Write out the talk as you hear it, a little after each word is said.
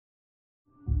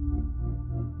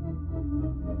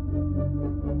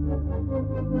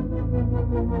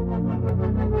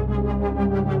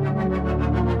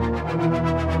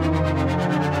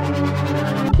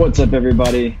What's up,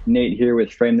 everybody? Nate here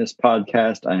with Frame This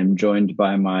Podcast. I am joined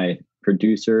by my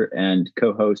producer and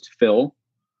co-host, Phil.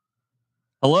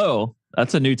 Hello.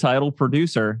 That's a new title,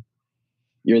 producer.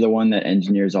 You're the one that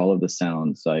engineers all of the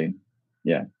sounds. So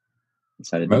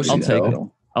decided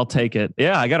to I'll take it.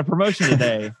 Yeah, I got a promotion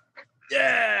today.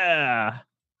 Yeah.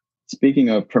 Speaking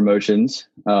of promotions,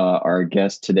 our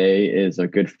guest today is a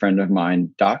good friend of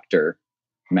mine, Dr.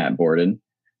 Matt Borden.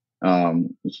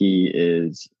 He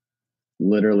is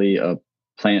literally a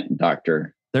plant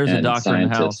doctor. There's a doctor scientist in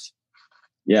the house.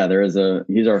 Yeah,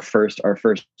 he's our first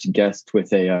guest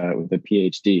with a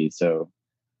PhD. So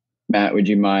Matt, would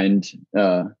you mind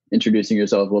introducing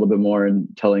yourself a little bit more and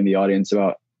telling the audience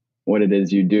about what it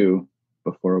is you do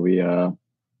before we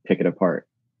pick it apart?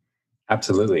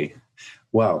 Absolutely.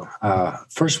 Well,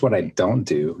 first, what I don't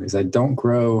do is I don't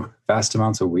grow vast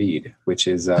amounts of weed, which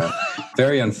is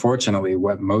very unfortunately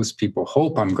what most people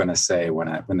hope I'm going to say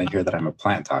when they hear that I'm a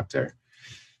plant doctor.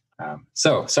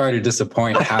 So sorry to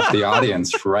disappoint half the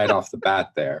audience right off the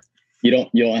bat there. You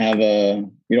don't have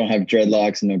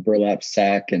dreadlocks and a burlap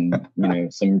sack and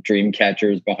some dream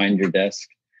catchers behind your desk.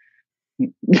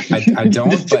 I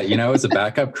don't, but as a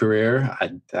backup career,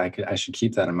 I should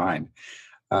keep that in mind.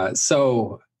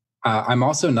 I'm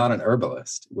also not an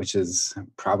herbalist, which is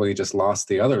probably just lost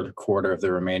the other quarter of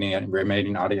the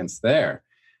remaining audience there.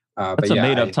 That's a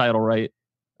made-up title, right?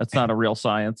 That's not a real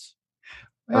science.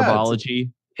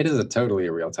 Herbology. It is totally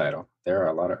a real title. There are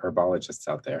a lot of herbologists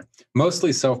out there,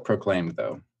 mostly self-proclaimed,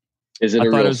 though. Is it a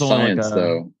real science,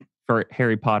 though? For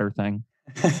Harry Potter thing.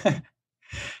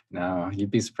 No, you'd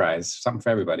be surprised. Something for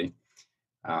everybody.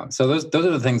 So those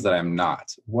are the things that I'm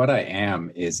not. What I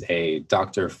am is a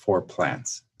doctor for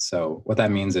plants. So what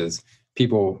that means is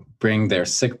people bring their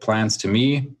sick plants to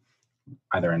me,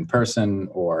 either in person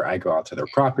or I go out to their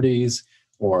properties,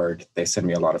 or they send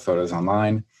me a lot of photos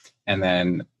online. And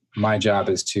then my job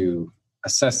is to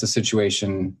assess the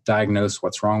situation, diagnose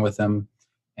what's wrong with them,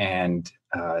 and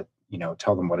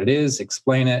tell them what it is,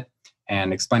 explain it,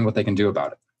 and explain what they can do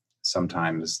about it.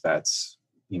 Sometimes that's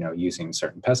using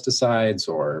certain pesticides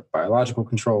or biological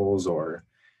controls, or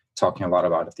talking a lot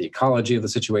about the ecology of the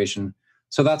situation.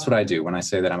 So that's what I do. When I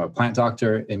say that I'm a plant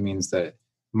doctor, it means that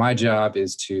my job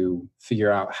is to figure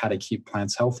out how to keep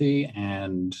plants healthy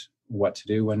and what to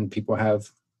do when people have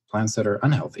plants that are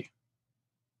unhealthy.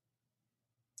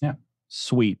 Yeah.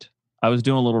 Sweet. I was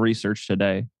doing a little research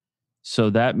today. So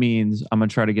that means I'm going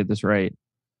to try to get this right.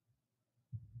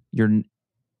 You're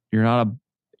not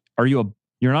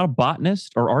a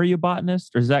botanist, or are you a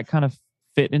botanist? Or does that kind of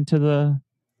fit into the...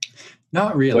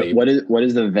 Not really. What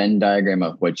is the Venn diagram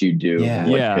of what you do? Yeah.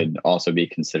 What could also be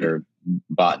considered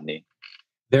botany?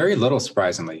 Very little,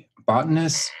 surprisingly.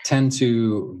 Botanists tend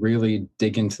to really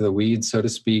dig into the weeds, so to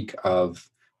speak, of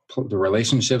the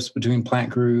relationships between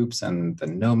plant groups and the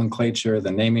nomenclature, the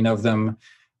naming of them.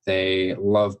 They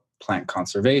love plant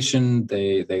conservation.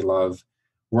 They love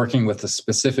working with a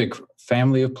specific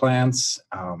family of plants.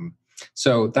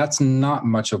 So that's not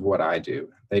much of what I do.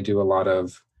 They do a lot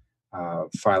of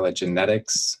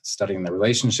phylogenetics, studying the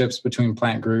relationships between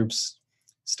plant groups,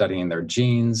 studying their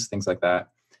genes, things like that.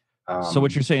 So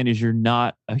what you're saying is you're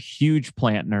not a huge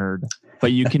plant nerd,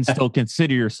 but you can still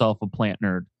consider yourself a plant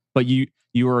nerd. But you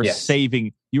are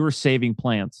saving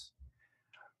plants.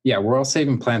 Yeah, we're all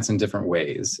saving plants in different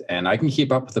ways. And I can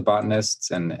keep up with the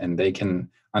botanists and they can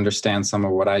understand some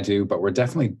of what I do, but we're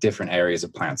definitely different areas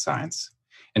of plant science.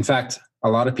 In fact, a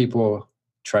lot of people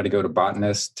try to go to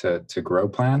botanists to grow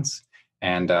plants.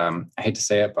 And I hate to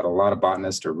say it, but a lot of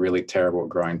botanists are really terrible at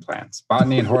growing plants.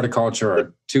 Botany and horticulture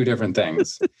are two different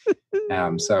things.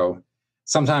 So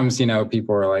sometimes,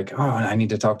 people are like, oh, I need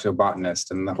to talk to a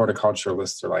botanist. And the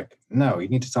horticulturalists are like, no, you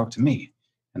need to talk to me.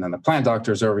 And then the plant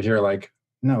doctors over here are like,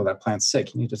 no, that plant's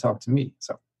sick. You need to talk to me.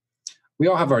 So we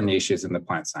all have our niches in the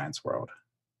plant science world.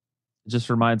 It just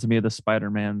reminds me of the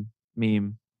Spider-Man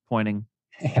meme pointing.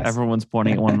 Yes. Everyone's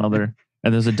pointing at one another.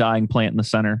 And there's a dying plant in the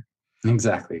center.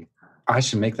 Exactly. I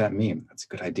should make that meme. That's a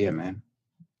good idea, man.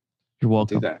 You're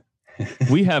welcome. Do that.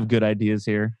 We have good ideas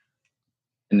here.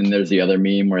 And then there's the other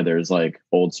meme where there's like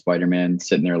old Spider-Man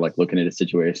sitting there like looking at a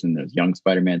situation. There's young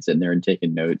Spider-Man sitting there and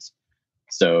taking notes.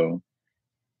 So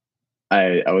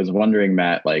I was wondering,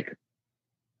 Matt, like,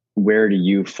 where do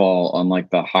you fall on like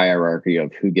the hierarchy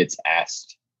of who gets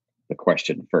asked the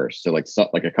question first? So like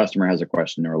a customer has a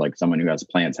question, or like someone who has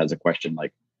plants has a question.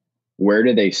 Like, where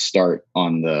do they start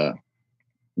on the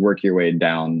work your way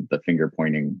down the finger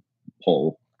pointing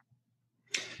pole?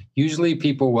 Usually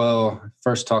people will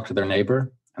first talk to their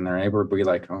neighbor, and their neighbor will be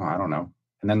like, oh, I don't know.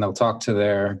 And then they'll talk to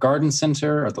their garden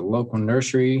center or the local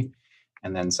nursery.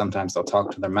 And then sometimes they'll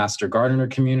talk to their master gardener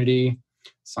community.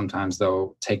 Sometimes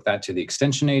they'll take that to the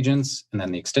extension agents. And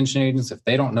then the extension agents, if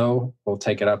they don't know, will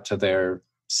take it up to their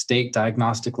state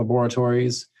diagnostic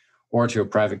laboratories or to a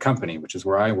private company, which is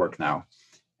where I work now.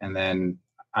 And then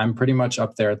I'm pretty much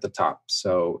up there at the top.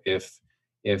 So if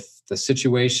the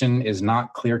situation is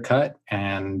not clear cut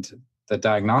and the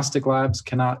diagnostic labs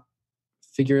cannot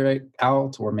figure it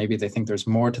out, or maybe they think there's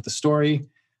more to the story,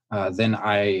 then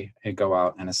I go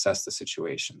out and assess the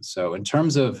situation. So in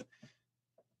terms of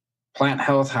plant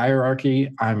health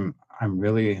hierarchy, I'm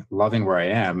really loving where I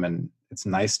am, and it's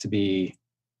nice to be,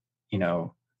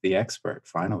 the expert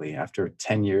finally after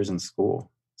 10 years in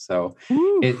school. So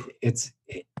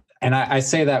and I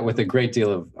say that with a great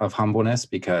deal of humbleness,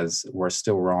 because we're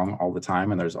still wrong all the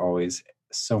time and there's always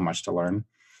so much to learn.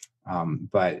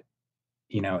 But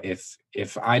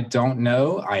if I don't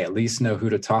know, I at least know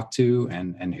who to talk to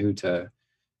and who to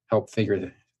help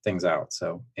figure things out.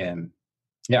 So, and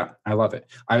yeah, I love it.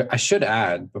 I should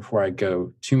add, before I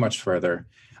go too much further,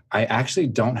 I actually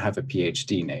don't have a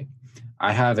PhD, Nate.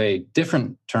 I have a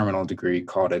different terminal degree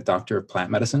called a Doctor of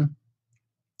Plant Medicine.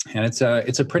 And it's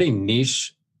a pretty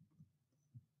niche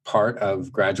part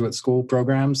of graduate school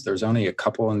programs. There's only a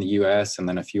couple in the US and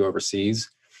then a few overseas.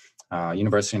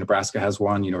 University of Nebraska has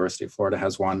one, University of Florida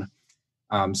has one.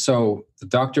 So the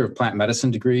Doctor of Plant Medicine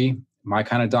degree, my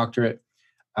kind of doctorate,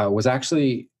 was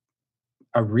actually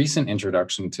a recent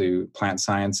introduction to plant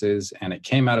sciences, and it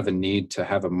came out of a need to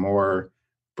have a more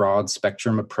broad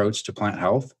spectrum approach to plant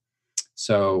health.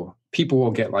 So people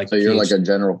will get like... So you're like a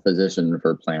general physician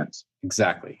for plants.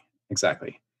 Exactly.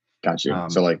 Gotcha.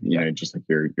 So just like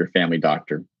your family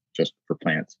doctor, just for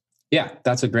plants. Yeah,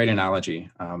 that's a great analogy.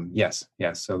 Yes.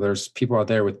 So there's people out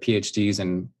there with PhDs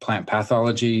in plant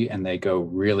pathology, and they go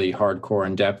really hardcore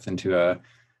in depth into a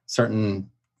certain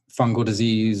fungal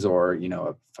disease or,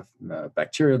 a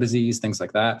bacterial disease, things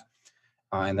like that.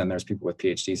 And then there's people with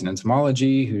PhDs in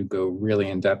entomology who go really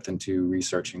in depth into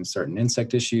researching certain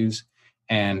insect issues.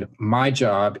 And my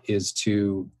job is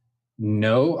to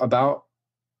know about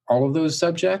all of those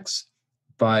subjects,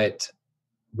 but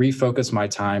refocus my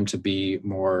time to be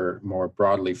more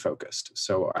broadly focused.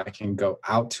 So I can go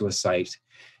out to a site,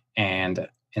 and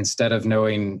instead of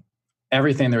knowing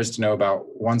everything there is to know about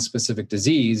one specific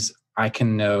disease, I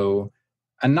can know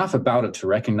enough about it to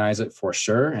recognize it for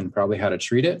sure and probably how to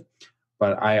treat it.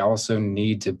 But I also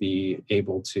need to be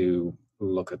able to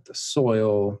look at the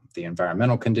soil, the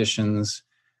environmental conditions,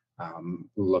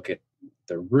 look at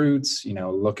the roots,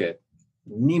 look at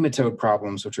nematode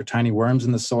problems, which are tiny worms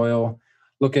in the soil,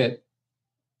 look at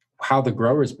how the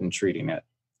grower's been treating it,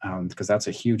 because that's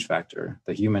a huge factor,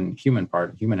 the human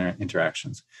part, human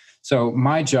interactions. So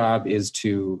my job is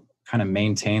to kind of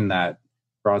maintain that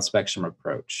broad spectrum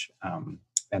approach.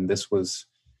 And this was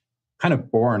kind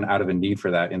of born out of a need for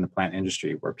that in the plant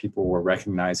industry, where people were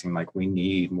recognizing like we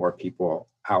need more people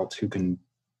out who can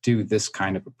do this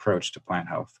kind of approach to plant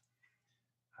health.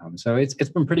 So it's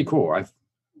been pretty cool. I've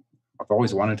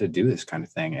always wanted to do this kind of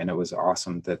thing, and it was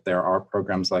awesome that there are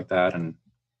programs like that. And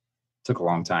it took a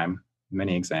long time,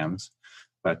 many exams,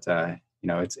 but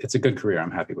it's a good career. I'm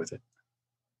happy with it.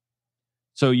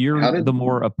 So you're the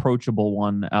more approachable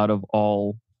one out of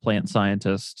all plant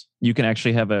scientists. You can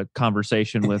actually have a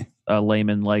conversation with a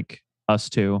layman like us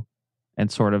two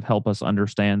and sort of help us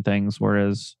understand things,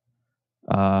 whereas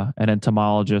an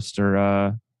entomologist or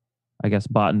I guess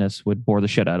botanist would bore the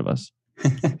shit out of us.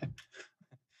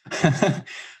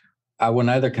 I will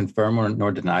neither confirm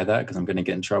nor deny that, because I'm going to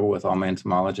get in trouble with all my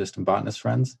entomologist and botanist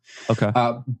friends. Okay.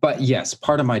 But yes,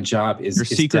 part of my job is... Your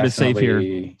secret is safe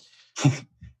here.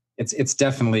 It's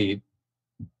definitely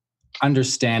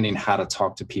understanding how to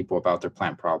talk to people about their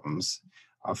plant problems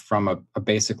from a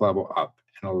basic level up.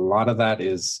 And a lot of that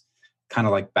is kind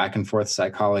of like back and forth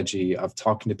psychology of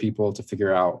talking to people to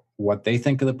figure out what they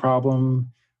think of the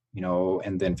problem,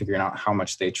 and then figuring out how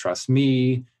much they trust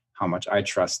me, how much I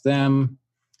trust them.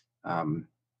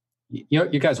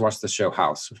 You guys watched the show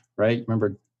House, right?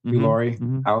 Remember Laurie?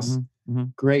 House? Mm-hmm.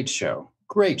 Great show.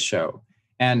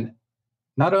 And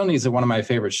not only is it one of my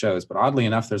favorite shows, but oddly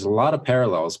enough, there's a lot of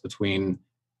parallels between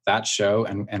that show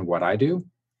and what I do.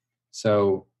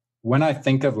 So when I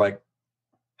think of like,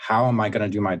 how am I going to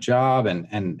do my job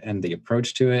and the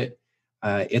approach to it,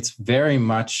 it's very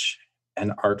much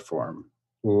an art form,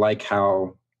 like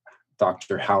how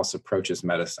Dr. House approaches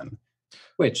medicine,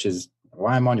 which is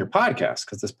why I'm on your podcast,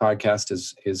 because this podcast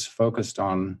is focused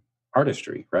on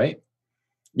artistry, right?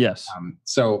 Yes.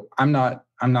 So I'm not,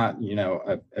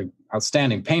 a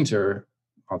outstanding painter,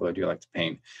 although I do like to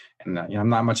paint. And I'm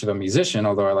not much of a musician,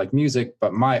 although I like music.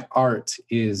 But my art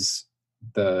is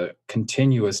the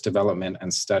continuous development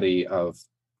and study of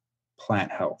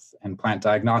plant health and plant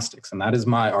diagnostics, and that is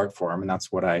my art form, and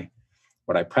that's what I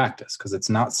practice, because it's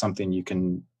not something you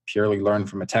can purely learn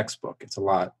from a textbook. It's a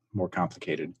lot more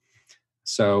complicated.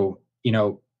 So,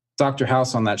 Dr.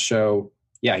 House on that show,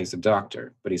 yeah, he's a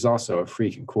doctor, but he's also a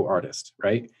freaking cool artist,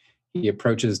 right? He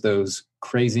approaches those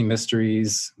crazy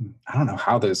mysteries. I don't know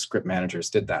how those script managers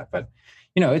did that, but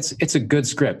it's a good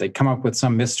script. They come up with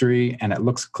some mystery and it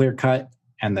looks clear cut,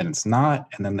 and then it's not,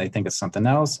 and then they think it's something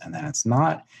else, and then it's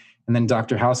not. And then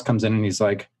Dr. House comes in and he's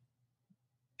like,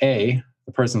 A,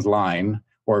 the person's lying,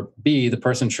 or B, the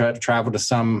person traveled to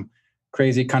some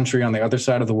crazy country on the other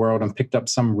side of the world and picked up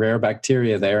some rare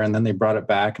bacteria there, and then they brought it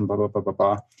back and blah, blah, blah, blah,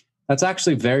 blah. That's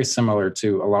actually very similar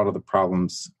to a lot of the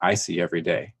problems I see every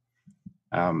day.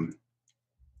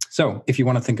 So if you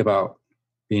want to think about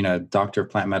being a doctor of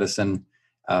plant medicine,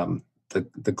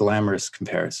 the glamorous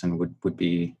comparison would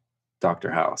be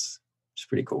Dr. House, which is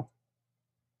pretty cool.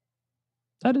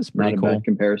 That is pretty Not cool. a bad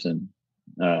comparison.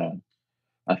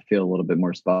 I feel a little bit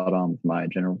more spot on with my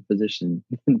general physician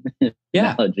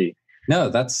analogy. No,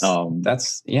 that's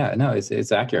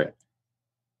it's accurate.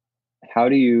 How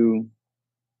do you?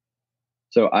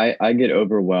 So I get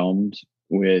overwhelmed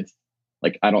with,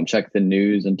 like, I don't check the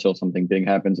news until something big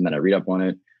happens, and then I read up on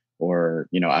it, or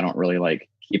I don't really like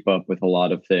keep up with a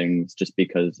lot of things just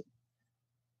because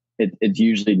it's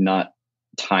usually not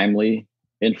timely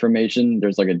information.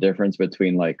 There's like a difference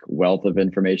between like wealth of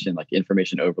information, like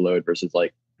information overload, versus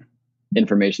like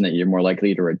information that you're more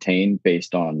likely to retain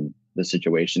based on the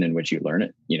situation in which you learn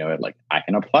it. Like, I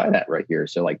can apply that right here.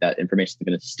 So like that information is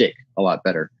going to stick a lot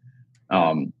better.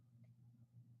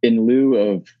 In lieu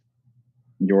of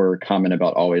your comment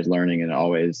about always learning and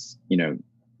always,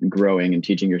 growing and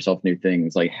teaching yourself new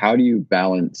things, like, how do you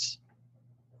balance,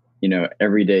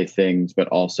 everyday things, but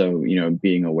also,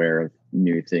 being aware of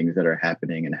new things that are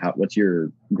happening, and what's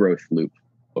your growth loop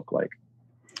look like?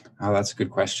 Oh, that's a good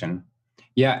question.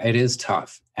 Yeah, it is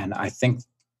tough. And I think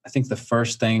the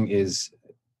first thing is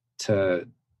to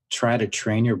try to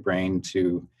train your brain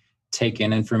to take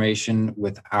in information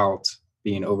without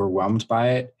being overwhelmed by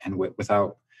it, and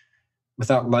without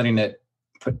letting it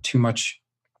put too much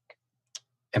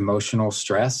emotional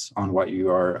stress on what you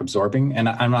are absorbing. And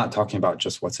I'm not talking about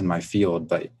just what's in my field,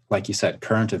 but like you said,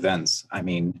 current events. I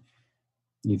mean,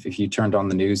 if you turned on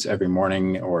the news every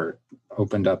morning or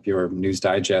opened up your news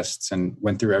digests and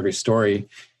went through every story,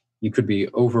 you could be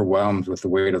overwhelmed with the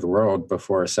weight of the world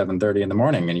before 7:30 in the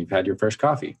morning and you've had your first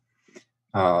coffee.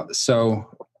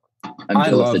 So I'm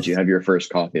jealous that you have your first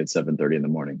coffee at 7:30 in the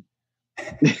morning.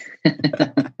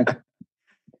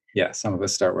 Yeah, some of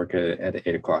us start work at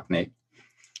 8 o'clock, Nate.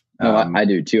 No, I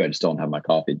do too. I just don't have my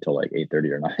coffee until like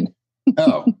 8:30 or 9.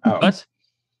 Oh.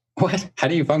 What? How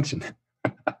do you function?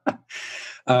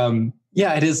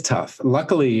 Yeah, it is tough.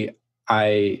 Luckily,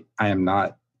 I am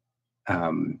not.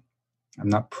 I'm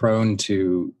not prone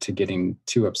to getting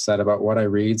too upset about what I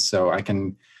read, so I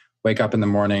can wake up in the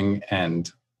morning and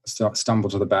stumble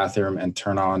to the bathroom and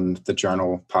turn on the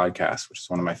Journal podcast, which is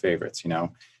one of my favorites,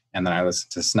 and then I listen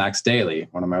to Snacks Daily,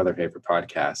 one of my other favorite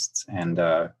podcasts, and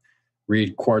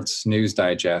read Quartz News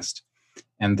Digest.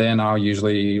 And then I'll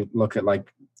usually look at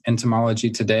like Entomology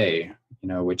Today,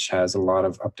 which has a lot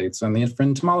of updates on the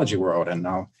entomology world. And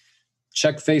I'll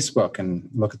check Facebook and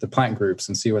look at the plant groups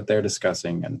and see what they're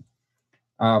discussing. And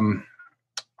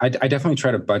I definitely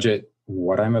try to budget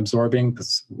what I'm absorbing,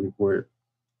 because we're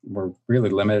really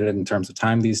limited in terms of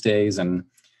time these days. And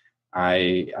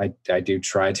I do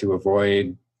try to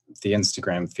avoid the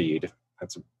Instagram feed.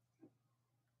 That's a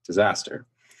disaster.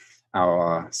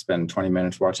 I'll spend 20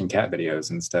 minutes watching cat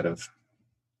videos instead of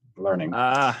learning.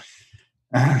 The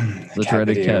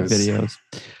dreaded cat videos.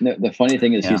 No, the funny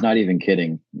thing is, he's not even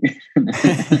kidding. They're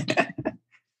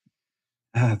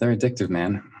addictive,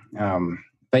 man.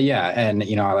 But yeah, and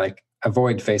I like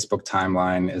avoid Facebook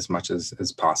timeline as much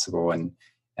as possible, and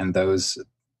those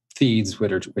feeds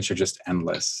which are just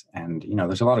endless. And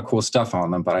there's a lot of cool stuff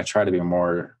on them, but I try to be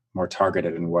more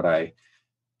targeted in what I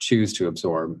choose to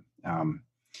absorb.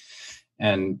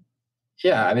 And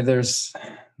yeah, I mean, there's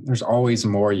always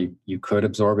more you could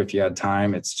absorb if you had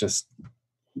time. It's just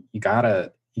you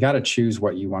gotta choose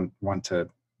what you want to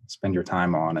spend your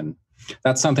time on, and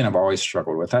that's something I've always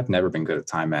struggled with. I've never been good at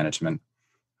time management,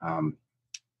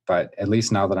 but at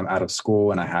least now that I'm out of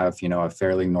school and I have a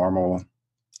fairly normal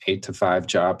 8 to 5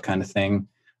 job kind of thing,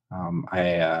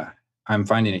 I'm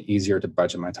finding it easier to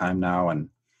budget my time now. And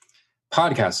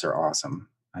podcasts are awesome.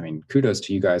 I mean, kudos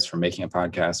to you guys for making a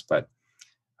podcast, but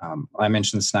I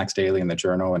mentioned Snacks Daily in the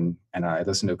Journal, and I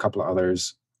listened to a couple of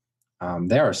others.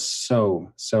 They are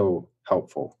so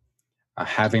helpful.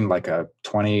 Having like a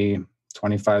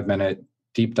 25-minute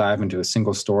deep dive into a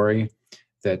single story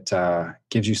that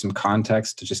gives you some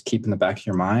context to just keep in the back of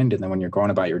your mind. And then when you're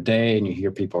going about your day and you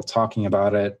hear people talking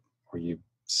about it, or you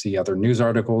see other news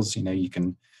articles, you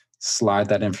can slide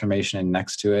that information in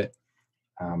next to it.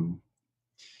 And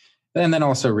then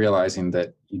also realizing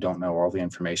that you don't know all the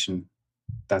information.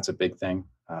 That's a big thing.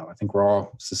 I think we're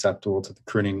all susceptible to the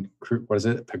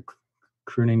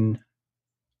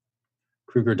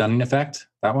Kruger-Dunning effect.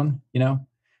 That one,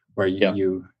 where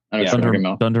you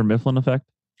Dunder Mifflin effect.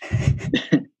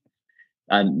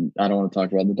 I don't want to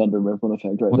talk about the Dunder Mifflin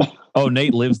effect right now. Oh,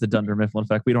 Nate lives the Dunder Mifflin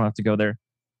effect. We don't have to go there.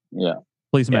 Yeah.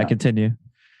 Please, Matt, continue.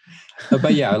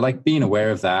 But yeah, I like being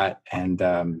aware of that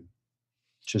and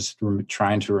just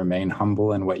trying to remain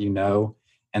humble in what you know.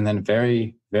 And then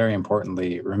very, very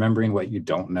importantly, remembering what you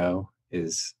don't know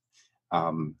is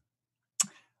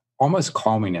almost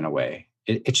calming in a way.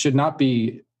 It should not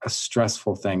be a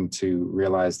stressful thing to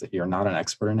realize that you're not an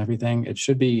expert in everything. It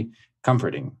should be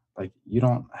comforting. Like, you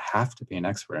don't have to be an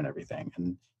expert in everything,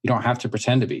 and you don't have to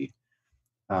pretend to be.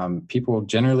 People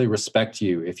generally respect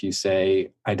you if you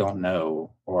say, I don't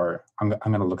know, or I'm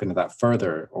going to look into that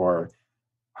further, or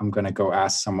I'm going to go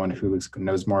ask someone who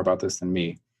knows more about this than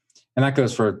me. And that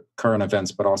goes for current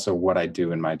events, but also what I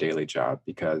do in my daily job,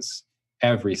 because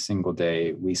every single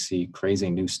day we see crazy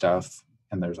new stuff,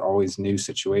 and there's always new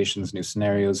situations, new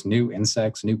scenarios, new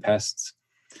insects, new pests.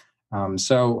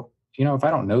 So, if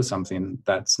I don't know something,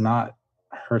 that's not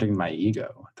hurting my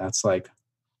ego. That's like,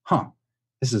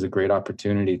 this is a great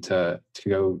opportunity to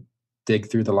go dig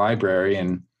through the library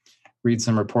and read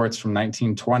some reports from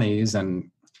 1920s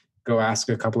and go ask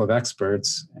a couple of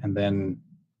experts and then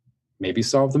maybe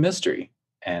solve the mystery.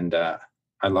 And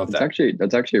I love that.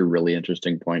 That's actually a really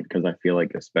interesting point, because I feel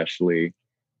like, especially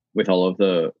with all of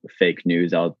the fake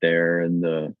news out there and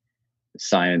the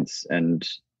science and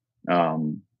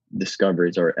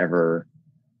discoveries are ever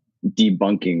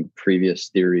debunking previous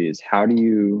theories, how do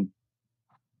you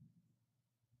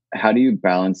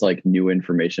balance like new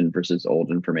information versus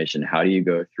old information? How do you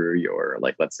go through your,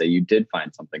 like, let's say you did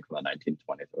find something from the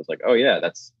 1920s. It was like, oh yeah,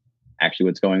 that's actually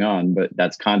what's going on, but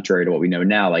that's contrary to what we know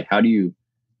now. Like, how do you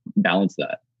balance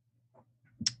that?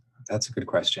 That's a good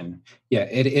question. Yeah,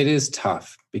 it is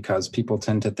tough, because people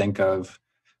tend to think of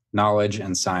knowledge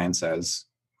and science as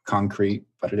concrete,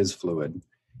 but it is fluid.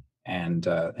 And,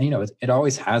 it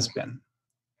always has been.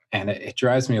 And it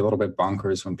drives me a little bit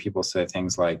bonkers when people say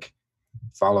things like,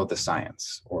 follow the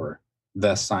science, or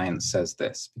the science says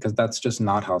this, because that's just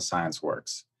not how science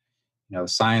works.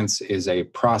 Science is a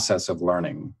process of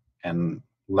learning, and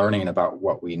learning about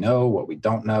what we know, what we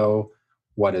don't know,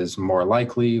 what is more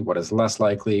likely, what is less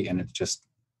likely, and it just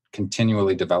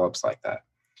continually develops like that.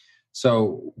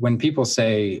 So when people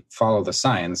say follow the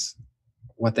science,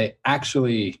 what they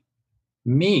actually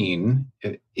mean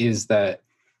is that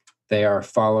they are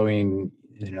following,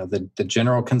 the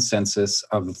general consensus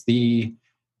of the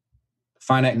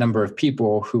finite number of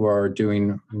people who are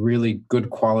doing really good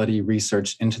quality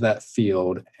research into that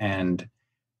field and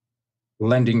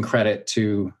lending credit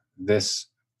to this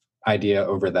idea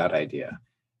over that idea.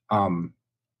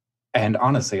 And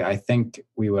honestly, I think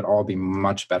we would all be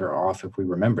much better off if we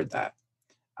remembered that.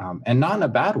 And not in a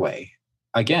bad way.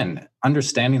 Again,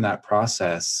 understanding that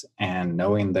process and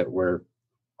knowing that we're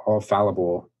all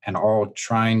fallible and all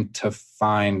trying to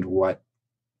find what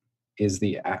is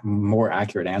the more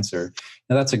accurate answer,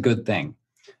 now that's a good thing.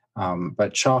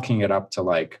 But chalking it up to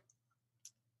like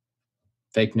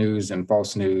fake news and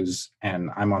false news, and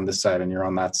I'm on this side and you're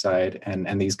on that side,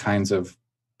 and these kinds of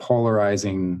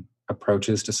polarizing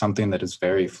approaches to something that is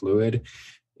very fluid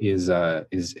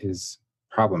is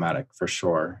problematic for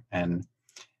sure.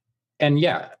 And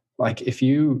yeah, like if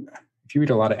you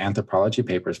read a lot of anthropology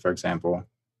papers, for example,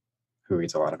 who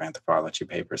reads a lot of anthropology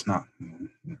papers? No,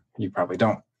 you probably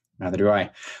don't. Neither do I.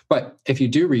 But if you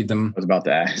do read them, I was about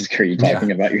to ask, are you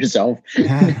talking about yourself?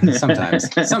 Sometimes.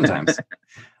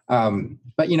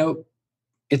 But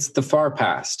it's the far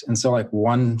past. And so like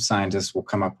one scientist will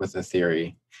come up with a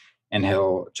theory and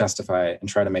he'll justify it and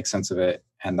try to make sense of it.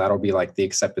 And that'll be like the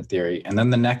accepted theory. And then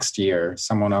the next year,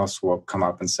 someone else will come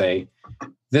up and say,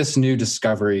 this new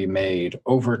discovery made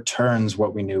overturns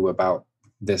what we knew about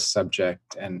this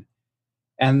subject.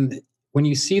 And when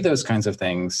you see those kinds of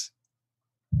things,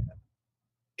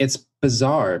 it's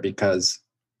bizarre, because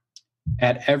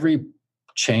at every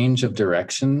change of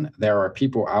direction, there are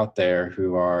people out there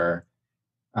who are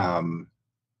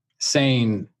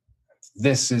saying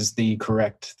this is the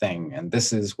correct thing, and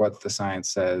this is what the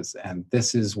science says, and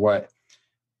this is what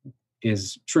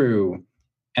is true.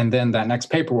 And then that next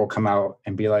paper will come out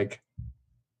and be like,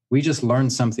 we just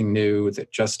learned something new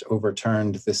that just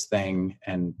overturned this thing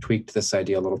and tweaked this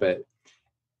idea a little bit.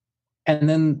 And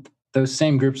then those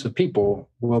same groups of people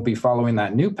will be following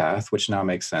that new path, which now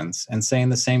makes sense, and saying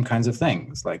the same kinds of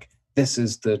things like, this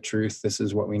is the truth, this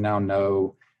is what we now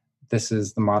know, this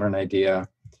is the modern idea.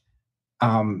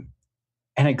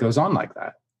 And it goes on like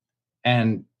that.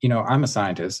 And, I'm a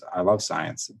scientist, I love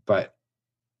science, but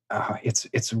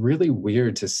it's really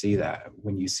weird to see that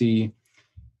when you see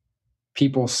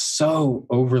people so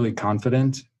overly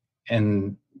confident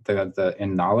in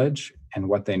in knowledge and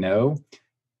what they know,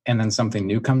 and then something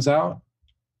new comes out,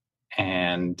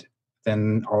 and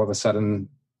then all of a sudden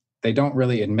they don't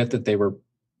really admit that they were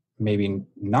maybe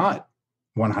not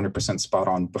 100% spot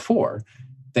on before.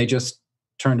 They just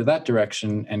turn to that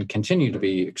direction and continue to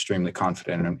be extremely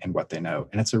confident in what they know.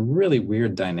 And it's a really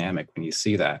weird dynamic when you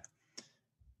see that.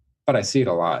 But I see it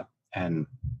a lot. And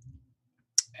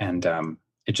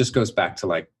it just goes back to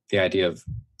like the idea of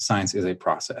science is a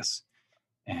process.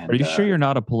 And, are you sure you're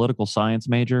not a political science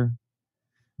major?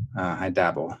 I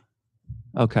dabble.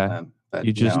 Okay. But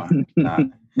You just- no, not.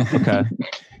 Okay.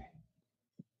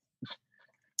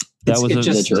 That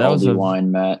was a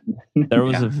wine, Matt.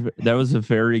 that was a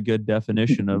very good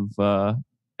definition of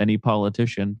any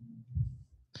politician.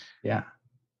 Yeah.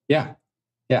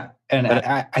 And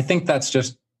I think that's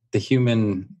just the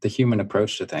human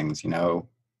approach to things.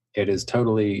 It is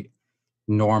totally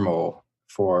normal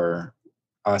for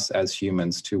us as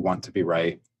humans to want to be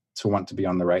right, to want to be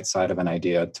on the right side of an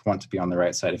idea, to want to be on the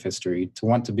right side of history, to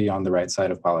want to be on the right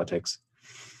side of politics.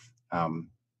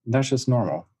 That's just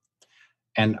normal.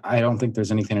 And I don't think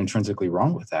there's anything intrinsically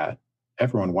wrong with that.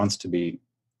 Everyone wants to be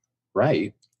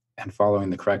right and following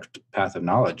the correct path of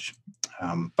knowledge.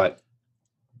 But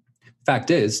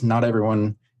fact is, not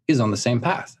everyone is on the same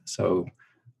path. So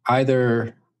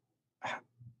either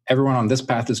everyone on this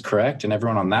path is correct and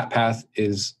everyone on that path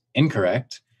is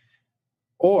incorrect,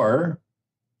 or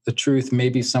the truth may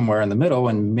be somewhere in the middle,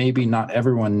 and maybe not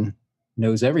everyone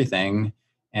knows everything.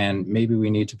 And maybe we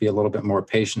need to be a little bit more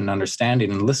patient and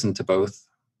understanding and listen to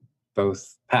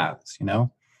both paths,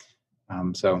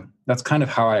 So that's kind of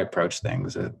how I approach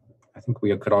things. I think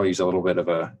we could all use a little bit of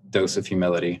a dose of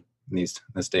humility in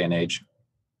this day and age.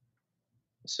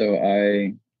 So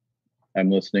I'm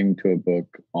listening to a book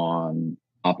on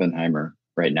Oppenheimer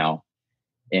right now,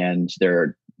 and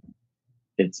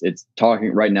it's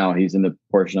talking right now. He's in the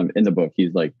book.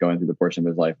 He's like going through the portion of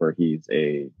his life where he's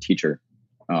a teacher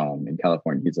in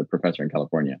California. He's a professor in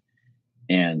California,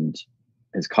 and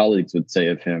his colleagues would say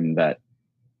of him that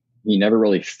he never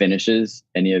really finishes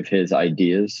any of his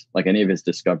ideas, like any of his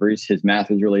discoveries. His math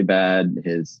was really bad.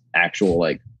 His actual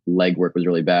like legwork was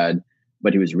really bad,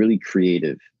 but he was really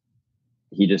creative.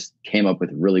 He just came up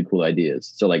with really cool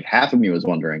ideas. So like half of me was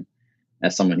wondering,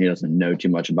 as someone who doesn't know too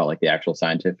much about like the actual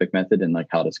scientific method and like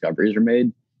how discoveries are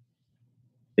made,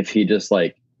 if he just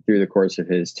like through the course of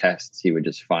his tests, he would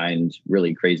just find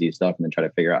really crazy stuff and then try to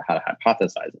figure out how to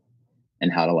hypothesize it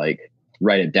and how to like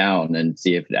write it down and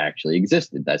see if it actually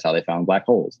existed. That's how they found black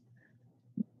holes.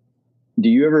 Do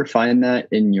you ever find that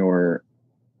in your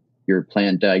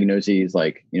plant diagnoses?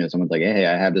 Like, someone's like, hey,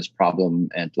 I have this problem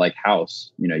at like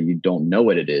house, you don't know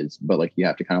what it is, but like you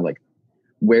have to kind of like,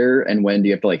 where and when do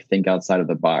you have to like think outside of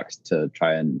the box to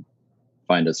try and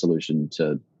find a solution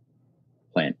to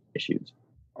plant issues?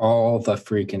 All the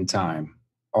freaking time.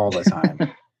 All the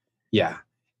time. Yeah.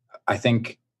 I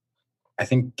think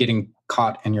getting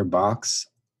caught in your box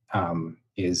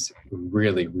is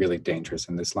really, really dangerous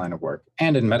in this line of work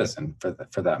and in medicine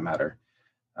for that matter.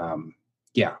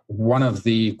 One of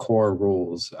the core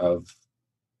rules of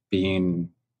being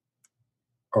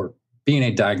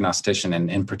a diagnostician, and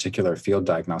in particular field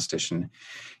diagnostician,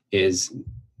 is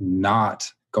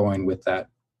not going with that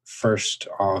first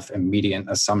off immediate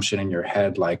assumption in your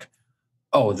head like,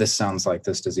 oh, this sounds like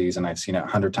this disease and I've seen it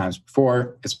 100 times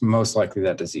before. It's most likely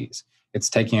that disease. It's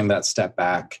taking that step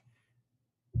back,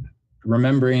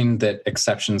 remembering that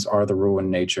exceptions are the rule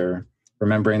in nature,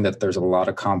 remembering that there's a lot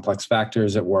of complex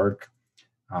factors at work,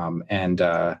 and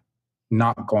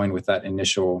not going with that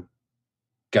initial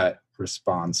gut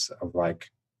response of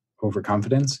like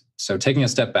overconfidence. So taking a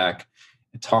step back,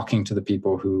 talking to the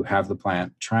people who have the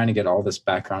plant, trying to get all this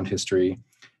background history,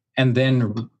 and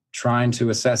then trying to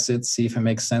assess it, see if it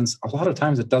makes sense. A lot of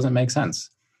times it doesn't make sense.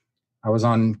 I was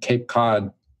on Cape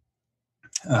Cod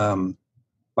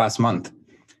last month,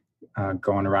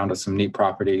 going around to some neat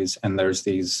properties, and there's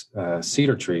these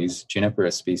cedar trees,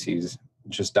 juniperus species,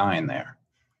 just dying there.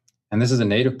 And this is a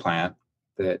native plant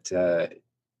that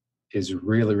is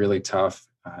really, really tough,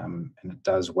 and it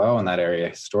does well in that area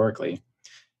historically.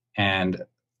 And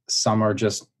some are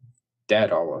just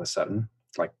dead all of a sudden,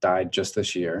 like died just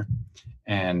this year.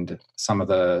 And some of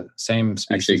the same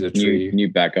species of tree. Can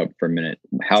you back up for a minute?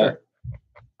 Sure.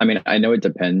 I mean, I know it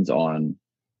depends on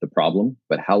the problem,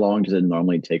 but how long does it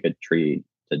normally take a tree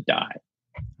to die?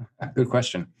 Good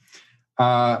question.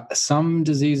 Some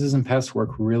diseases and pests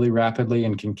work really rapidly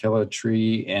and can kill a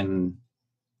tree in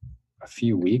a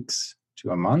few weeks to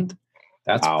a month.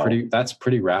 That's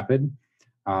pretty rapid.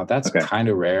 That's kind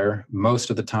of rare. Most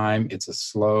of the time, it's a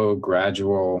slow,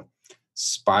 gradual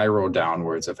spiral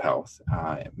downwards of health.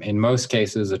 In most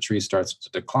cases, a tree starts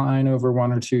to decline over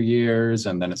 1 or 2 years,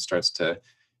 and then it starts to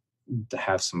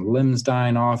have some limbs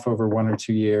dying off over 1 or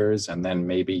 2 years, and then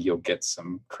maybe you'll get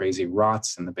some crazy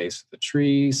rots in the base of the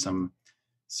tree, some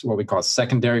what we call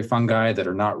secondary fungi that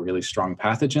are not really strong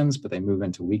pathogens, but they move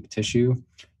into weak tissue.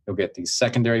 You'll get these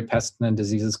secondary pests and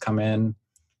diseases come in,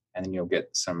 and then you'll get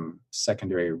some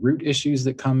secondary root issues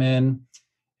that come in,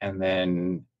 and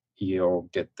then you'll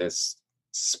get this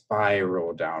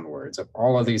spiral downwards of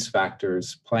all of these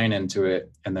factors playing into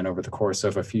it, and then over the course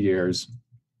of a few years,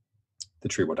 the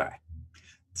tree will die.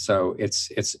 So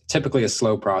it's typically a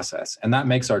slow process, and that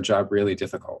makes our job really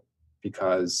difficult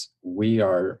because we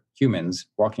are humans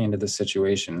walking into this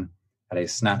situation at a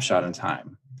snapshot in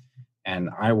time. And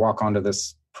I walk onto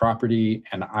this property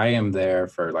and I am there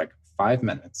for like 5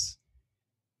 minutes,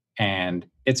 and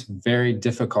it's very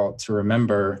difficult to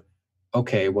remember,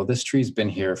 okay, well, this tree's been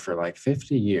here for like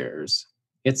 50 years.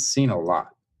 It's seen a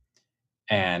lot.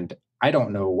 And I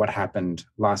don't know what happened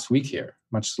last week here,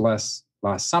 much less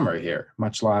last summer here,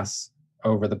 much less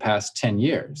over the past 10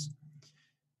 years.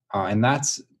 And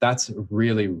that's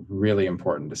really, really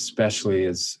important, especially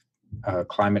as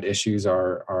climate issues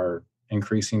are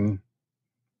increasing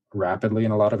rapidly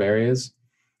in a lot of areas.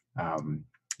 If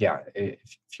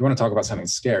you want to talk about something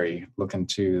scary, look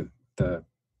into the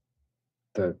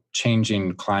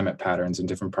changing climate patterns in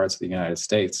different parts of the United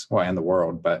States, well, and the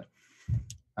world. But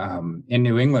in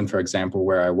New England, for example,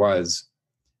 where I was,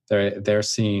 they're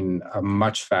seeing a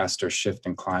much faster shift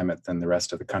in climate than the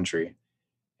rest of the country.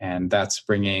 And that's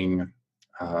bringing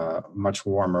much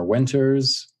warmer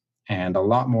winters and a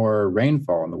lot more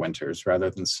rainfall in the winters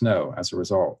rather than snow as a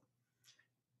result.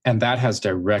 And that has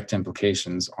direct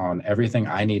implications on everything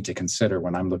I need to consider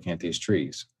when I'm looking at these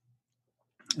trees.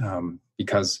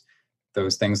 Because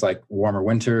those things like warmer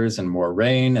winters and more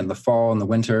rain in the fall and the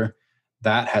winter,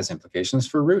 that has implications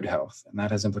for root health, and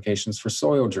that has implications for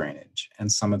soil drainage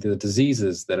and some of the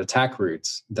diseases that attack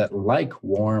roots that like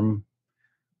warm,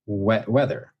 wet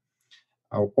weather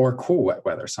or cool, wet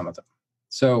weather, some of them.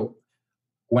 So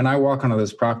when I walk onto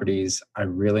those properties, I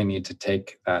really need to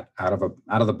take that out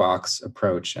of the box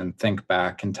approach and think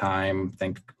back in time.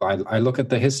 I look at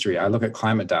the history. I look at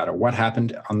climate data. What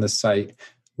happened on this site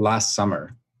last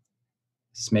summer?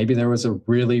 Maybe there was a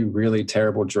really, really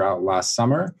terrible drought last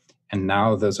summer, and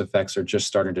now those effects are just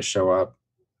starting to show up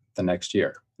the next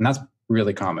year. And that's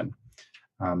really common.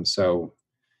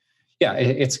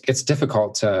 It's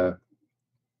difficult to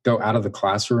go out of the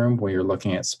classroom where you're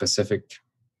looking at specific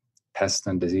pests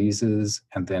and diseases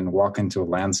and then walk into a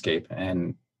landscape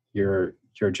and you're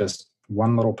just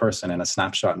one little person in a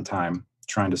snapshot in time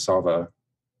trying to solve a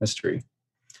mystery.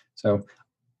 So,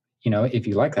 if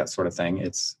you like that sort of thing,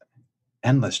 it's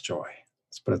endless joy.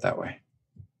 Let's put it that way.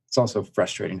 It's also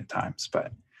frustrating at times,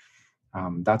 but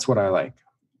that's what I like.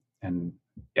 And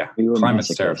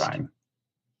climate's terrifying.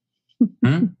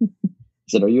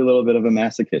 So are you a little bit of a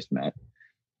masochist, Matt?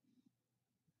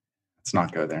 Let's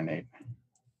not go there, Nate.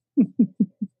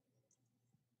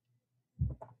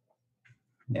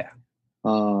 Yeah.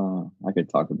 I could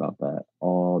talk about that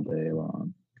all day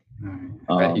long.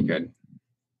 I bet you could.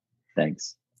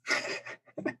 Thanks.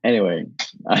 Anyway,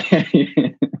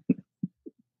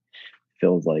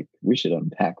 feels like we should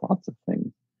unpack lots of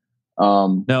things.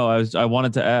 No, I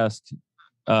wanted to ask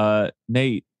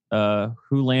Nate,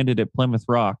 who landed at Plymouth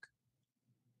Rock?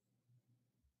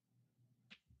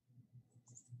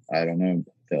 I don't know,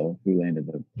 Phil. Who landed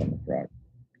at Plymouth Rock?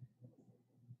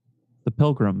 The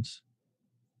Pilgrims.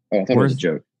 Oh, I thought it was a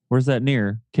joke. Where's that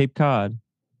near? Cape Cod.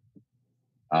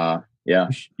 Yeah.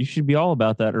 You should be all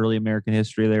about that early American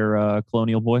history there,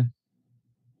 colonial boy.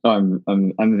 Oh,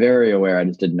 I'm very aware. I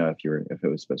just didn't know if it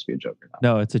was supposed to be a joke or not.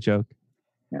 No, it's a joke.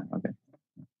 Yeah. Okay.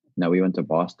 No, we went to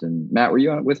Boston. Matt, were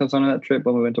you with us on that trip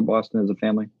when we went to Boston as a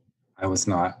family? I was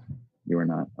not. You were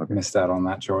not. Okay. Missed out on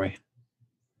that joy.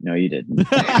 No, you didn't.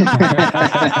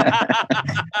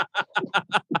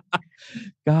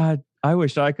 God, I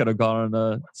wish I could have gone on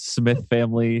a Smith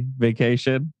family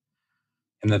vacation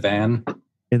In the van?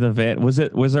 in the van. Was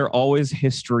there always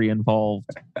history involved?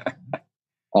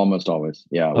 Almost always.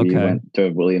 Yeah. We Okay. went to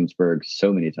Williamsburg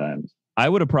so many times. I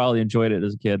would have probably enjoyed it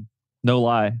as a kid. No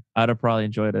lie. I'd have probably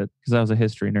enjoyed it because I was a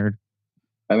history nerd.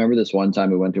 I remember this one time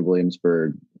we went to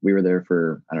Williamsburg. We were there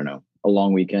for, I don't know, a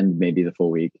long weekend, maybe the full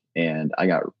week. And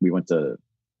we went to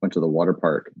the water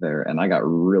park there, and I got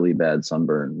really bad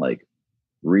sunburn, like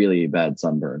really bad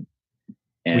sunburn.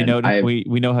 And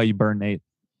we know how you burn, Nate.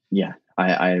 Yeah.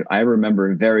 I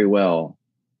remember very well,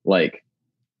 like,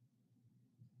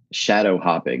 shadow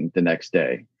hopping the next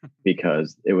day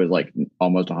because it was like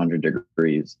almost 100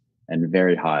 degrees and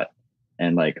very hot,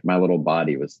 and like my little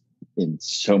body was in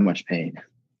so much pain.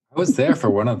 I was there for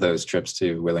one of those trips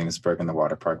to Williamsburg in the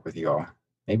water park with you all.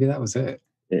 Maybe that was it.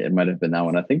 It might have been that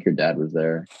one. I think your dad was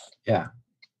there. Yeah.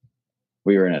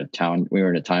 We were in a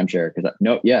timeshare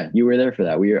you were there for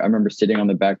that. I remember sitting on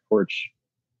the back porch.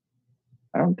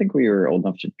 I don't think we were old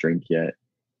enough to drink yet,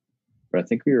 but I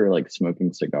think we were like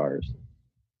smoking cigars.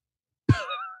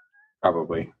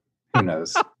 Probably. Who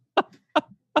knows?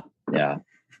 Yeah.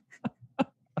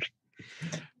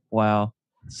 Wow.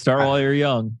 Start while you're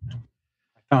young. I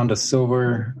found a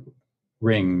silver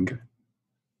ring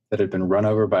that had been run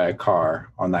over by a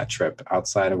car on that trip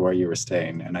outside of where you were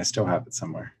staying, and I still have it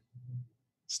somewhere.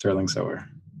 Sterling silver.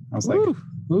 I was like,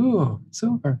 ooh,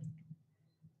 silver.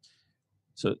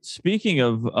 So speaking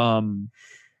of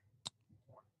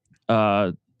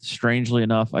strangely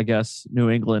enough, I guess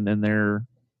New England and their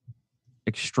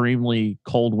extremely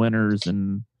cold winters.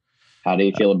 And how do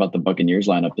you feel about the Buccaneers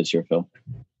lineup this year, Phil?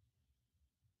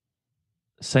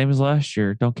 Same as last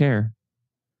year. Don't care.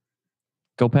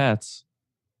 Go Pats.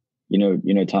 You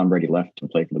know Tom Brady left to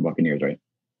play for the Buccaneers, right?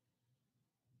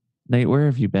 Nate, where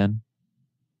have you been?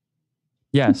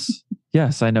 Yes.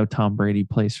 Yes, I know Tom Brady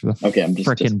plays for the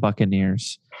frickin'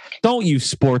 Buccaneers. Don't you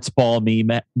sports ball me,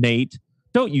 Nate.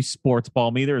 Don't you sports ball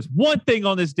me. There's one thing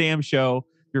on this damn show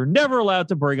you're never allowed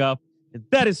to bring up, and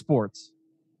that is sports.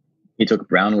 He took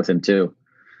Brown with him too.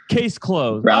 Case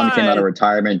closed. Brown came out of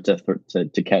retirement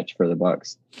to catch for the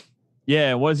Bucs.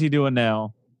 Yeah, what's he doing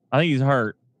now? I think he's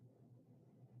hurt.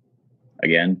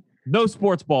 Again? No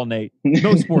sports ball, Nate.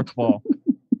 No sports ball.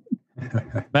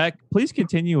 Mac, please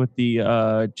continue with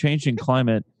the changing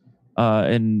climate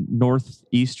in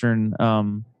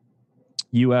northeastern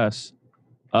U.S.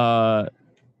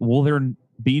 Will there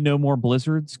be no more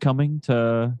blizzards coming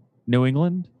to New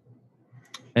England?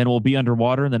 And will be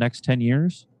underwater in the next 10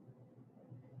 years?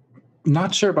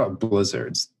 Not sure about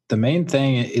blizzards. The main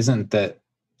thing isn't that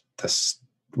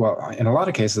in a lot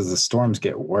of cases, the storms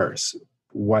get worse.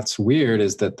 What's weird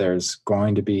is that there's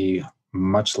going to be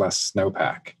much less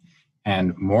snowpack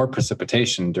and more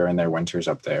precipitation during their winters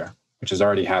up there, which is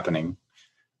already happening.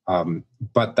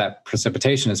 But that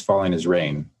precipitation is falling as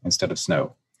rain instead of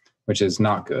snow, which is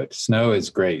not good. Snow is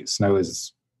great. Snow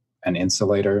is an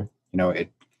insulator. It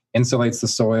insulates the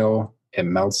soil. It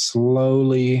melts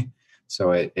slowly,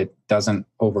 so it doesn't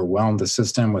overwhelm the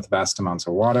system with vast amounts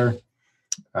of water.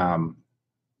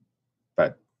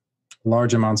 But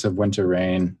large amounts of winter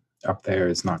rain up there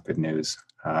is not good news.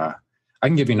 I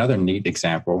can give you another neat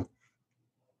example.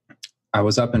 I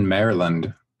was up in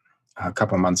Maryland a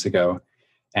couple months ago,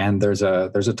 and there's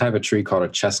a type of tree called a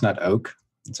chestnut oak.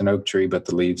 It's an oak tree, but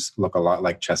the leaves look a lot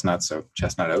like chestnuts, so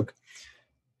chestnut oak.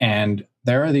 And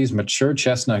there are these mature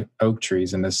chestnut oak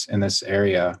trees in this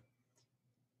area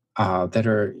that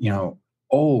are,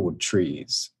 old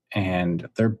trees, and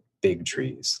they're big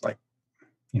trees, like,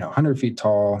 100 feet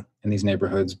tall in these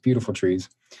neighborhoods, beautiful trees.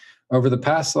 Over the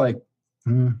past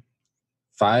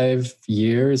 5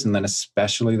 years, and then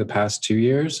especially the past 2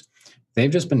 years,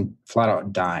 they've just been flat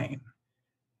out dying.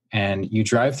 And you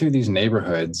drive through these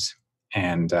neighborhoods,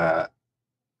 and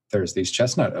there's these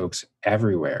chestnut oaks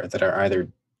everywhere that are either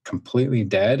completely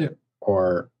dead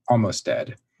or almost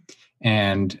dead.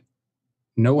 And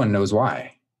no one knows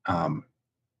why.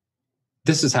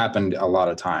 This has happened a lot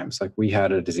of times. Like, we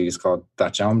had a disease called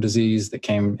Dutch elm disease that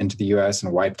came into the US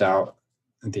and wiped out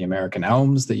the American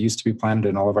elms that used to be planted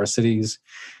in all of our cities.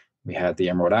 We had the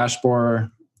emerald ash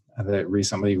borer that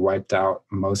recently wiped out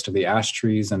most of the ash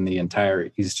trees in the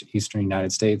entire eastern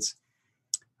United States.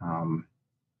 And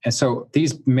so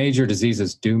these major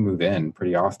diseases do move in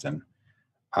pretty often.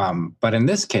 But in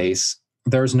this case,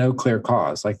 there's no clear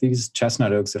cause. Like, these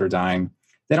chestnut oaks that are dying,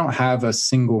 they don't have a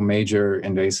single major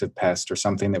invasive pest or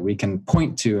something that we can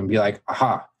point to and be like,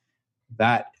 aha,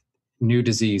 that new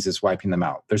disease is wiping them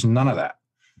out. There's none of that.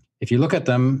 If you look at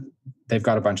them, they've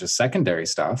got a bunch of secondary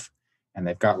stuff, and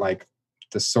they've got like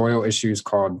the soil issues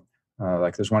called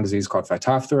Like there's one disease called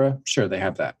Phytophthora. Sure, they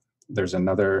have that. There's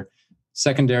another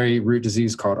secondary root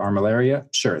disease called armillaria.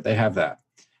 Sure, they have that.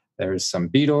 There's some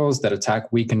beetles that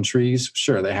attack weakened trees.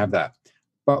 Sure, they have that.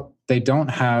 But they don't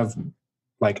have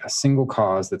like a single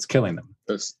cause that's killing them.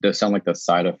 Those sound like the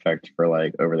side effect for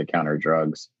like over-the-counter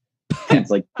drugs. And it's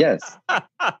like, yes,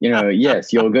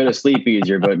 yes, you'll go to sleep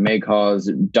easier, but it may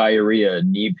cause diarrhea,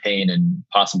 knee pain, and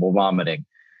possible vomiting.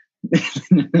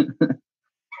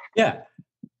 Yeah.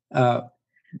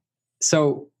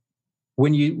 So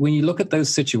when you look at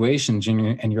those situations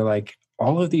and you're like,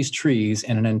 all of these trees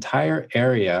in an entire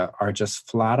area are just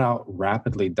flat out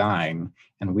rapidly dying,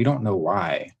 and we don't know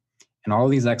why. And all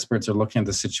these experts are looking at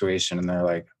the situation and they're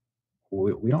like,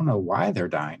 we don't know why they're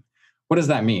dying. What does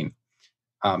that mean?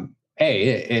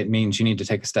 It means you need to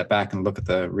take a step back and look at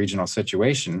the regional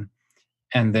situation.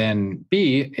 And then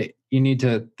B, you need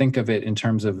to think of it in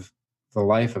terms of the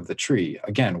life of the tree.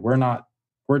 Again,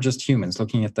 we're just humans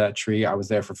looking at that tree. I was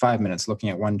there for 5 minutes looking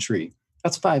at one tree.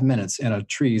 That's 5 minutes in a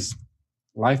tree's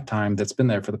lifetime that's been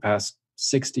there for the past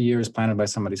 60 years planted by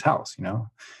somebody's house,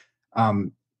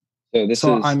 So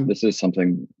this is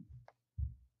something.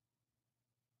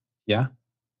 Yeah.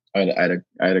 I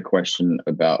had a question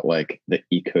about like the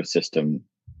ecosystem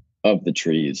of the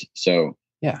trees. So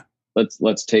yeah,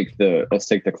 let's take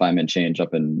the climate change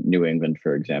up in New England,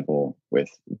 for example, with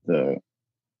the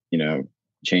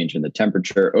change in the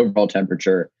temperature, overall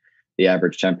temperature, the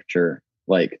average temperature.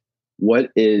 Like, what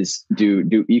is do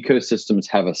ecosystems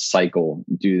have a cycle?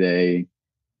 Do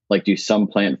some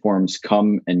plant forms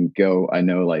come and go? I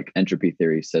know like entropy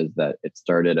theory says that it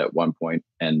started at one point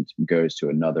and goes to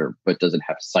another, but does it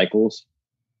have cycles?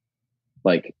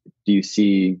 Like, do you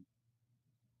see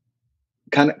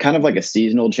kind of like a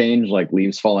seasonal change, like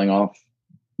leaves falling off,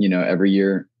 every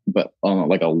year, but on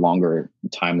like a longer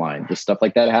timeline? Does stuff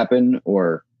like that happen,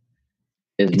 or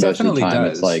is most of the time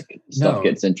it's like stuff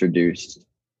gets introduced?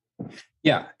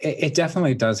 Yeah, it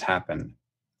definitely does happen.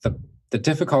 The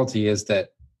difficulty is that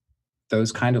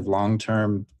those kind of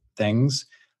long-term things,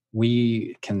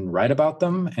 we can write about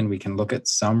them and we can look at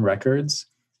some records,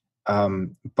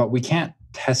 but we can't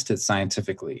test it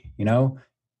scientifically.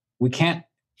 We can't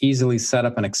easily set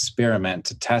up an experiment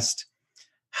to test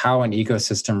how an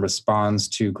ecosystem responds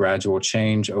to gradual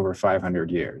change over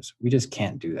 500 years. We just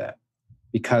can't do that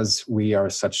because we are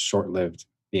such short-lived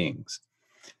beings.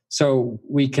 So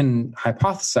we can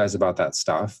hypothesize about that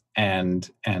stuff, and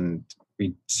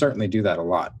we certainly do that a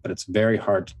lot, but it's very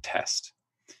hard to test.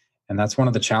 And that's one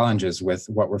of the challenges with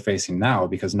what we're facing now,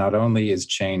 because not only is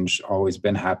change always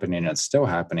been happening and it's still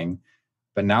happening,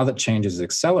 but now that change is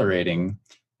accelerating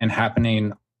and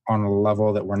happening on a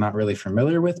level that we're not really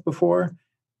familiar with before,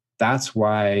 that's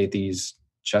why these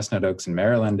chestnut oaks in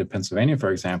Maryland and Pennsylvania,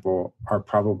 for example, are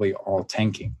probably all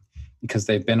tanking, because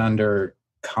they've been under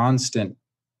constant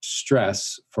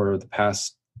stress for the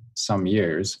past some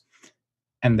years.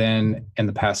 And then in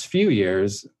the past few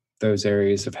years, those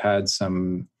areas have had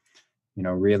some,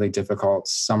 really difficult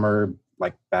summer,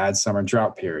 like bad summer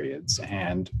drought periods,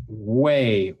 and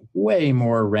way, way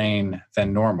more rain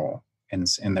than normal in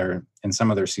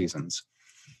some of their seasons.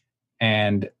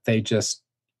 And they just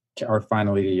are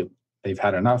finally, they've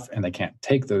had enough and they can't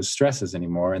take those stresses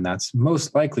anymore. And that's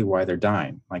most likely why they're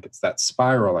dying. Like, it's that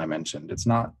spiral I mentioned. It's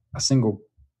not a single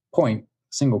point,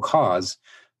 single cause,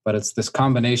 but it's this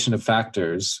combination of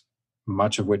factors,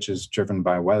 much of which is driven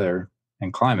by weather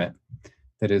and climate,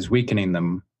 that is weakening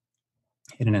them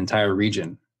in an entire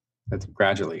region that's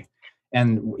gradually.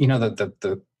 And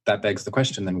that begs the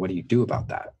question, then what do you do about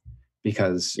that?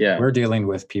 Because we're dealing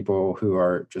with people who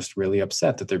are just really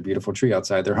upset that their beautiful tree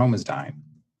outside their home is dying.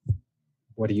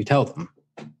 What do you tell them?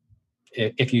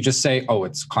 If you just say, oh,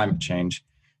 it's climate change,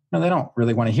 no, they don't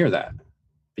really want to hear that,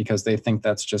 because they think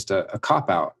that's just a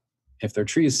cop-out. If their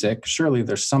tree is sick, surely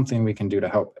there's something we can do to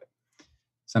help it.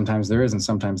 Sometimes there is, and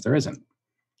sometimes there isn't.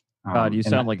 God, you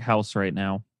sound like House right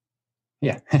now.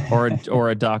 Yeah.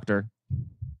 or a doctor.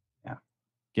 Yeah.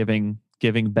 Giving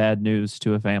bad news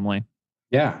to a family.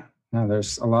 Yeah. No,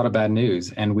 there's a lot of bad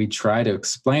news. And we try to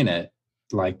explain it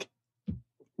like,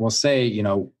 we'll say,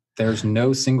 there's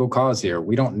no single cause here.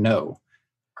 We don't know.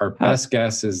 Our best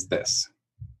guess is this.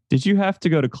 Did you have to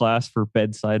go to class for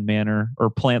bedside manner or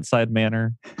plant-side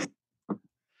manner?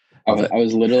 I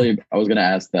was going to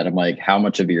ask that. I'm like, how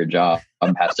much of your job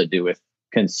has to do with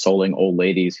consoling old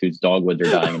ladies whose dogwoods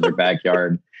are dying in their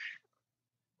backyard?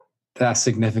 That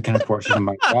significant portion of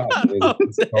my job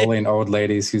is consoling old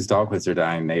ladies whose dogwoods are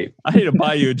dying, Nate. I need to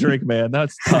buy you a drink, man.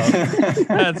 That's tough.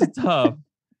 That's tough.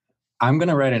 I'm going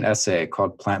to write an essay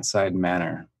called Plant Side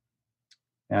Manner.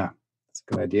 Yeah, that's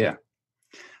a good idea.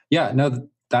 Yeah, no,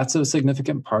 that's a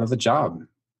significant part of the job.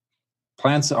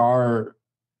 Plants are,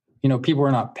 people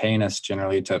are not paying us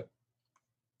generally to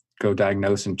go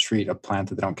diagnose and treat a plant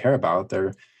that they don't care about.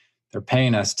 They're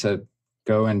paying us to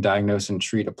go and diagnose and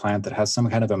treat a plant that has some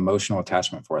kind of emotional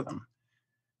attachment for them.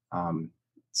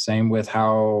 Same with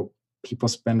how people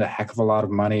spend a heck of a lot of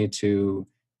money to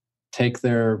take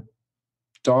their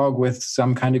dog with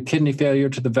some kind of kidney failure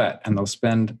to the vet, and they'll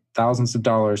spend thousands of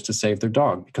dollars to save their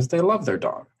dog because they love their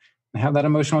dog. They have that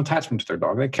emotional attachment to their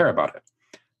dog. They care about it.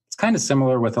 It's kind of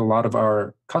similar with a lot of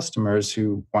our customers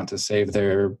who want to save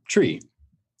their tree,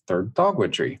 their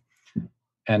dogwood tree.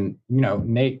 And,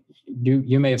 Nate,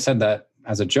 you may have said that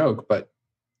as a joke, but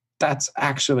that's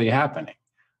actually happening.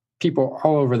 People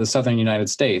all over the southern United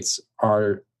States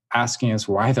are asking us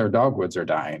why their dogwoods are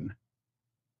dying.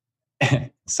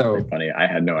 So very funny. I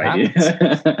had no idea.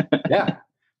 Yeah.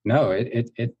 No,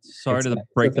 it sorry to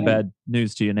break the bad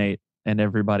news to you, Nate, and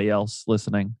everybody else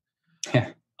listening.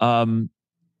 Yeah.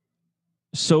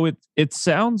 So it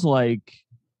sounds like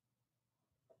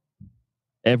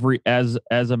as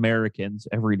Americans,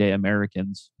 everyday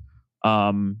Americans,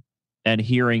 and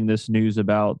hearing this news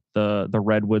about the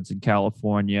redwoods in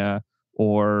California,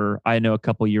 or I know a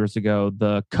couple years ago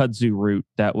the kudzu root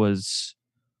that was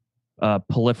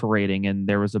proliferating, and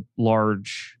there was a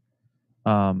large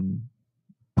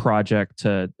project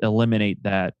to eliminate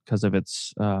that because of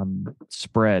its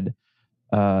spread.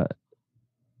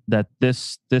 That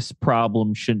this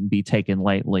problem shouldn't be taken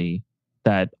lightly.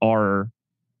 That our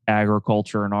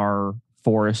agriculture and our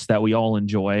forests that we all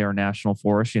enjoy, our national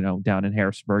forests, down in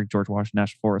Harrisburg, George Washington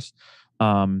National Forest,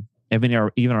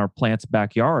 even our plants'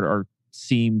 backyard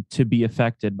seem to be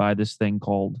affected by this thing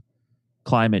called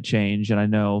climate change. And I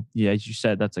know, as you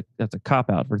said, that's a cop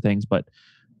out for things, but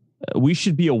we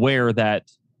should be aware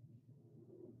that.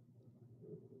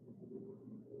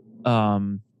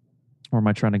 Where am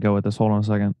I trying to go with this? Hold on a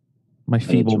second. My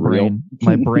feeble brain,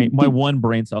 my one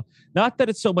brain cell. Not that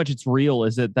it's so much it's real,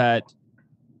 is it that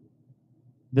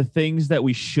the things that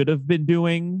we should have been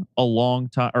doing a long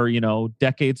time or,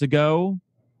 decades ago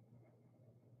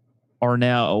are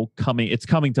now coming. It's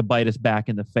coming to bite us back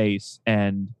in the face,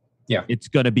 and it's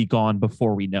going to be gone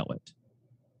before we know it.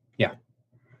 Yeah.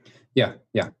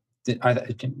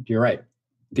 You're right.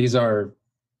 These are,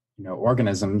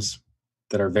 organisms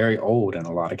that are very old in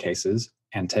a lot of cases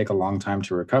and take a long time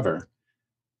to recover.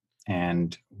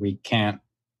 And we can't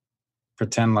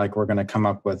pretend like we're going to come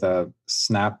up with a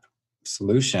snap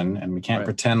solution, and we can't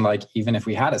pretend like even if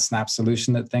we had a snap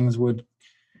solution that things would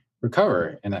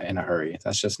recover in a hurry.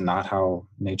 That's just not how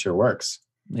nature works.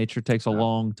 Nature takes a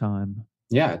long time.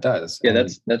 Yeah, it does. Yeah,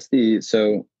 that's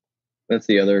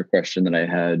the other question that I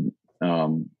had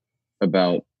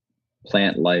about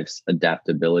plant life's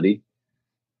adaptability.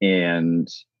 And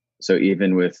so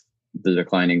even with the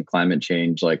declining climate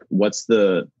change, like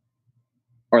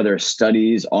are there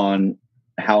studies on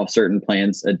how certain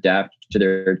plants adapt to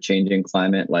their changing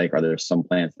climate? Like, are there some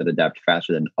plants that adapt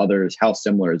faster than others? How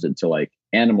similar is it to like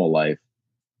animal life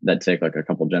that take like a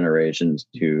couple generations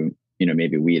to,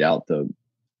 maybe weed out the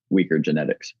weaker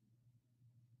genetics?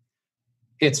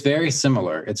 It's very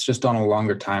similar. It's just on a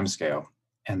longer time scale.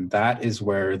 And that is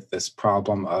where this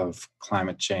problem of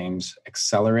climate change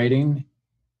accelerating,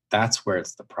 that's where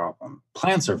it's the problem.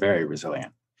 Plants are very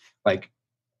resilient. Like,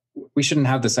 we shouldn't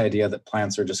have this idea that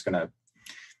plants are just going to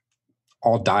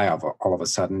all die all of a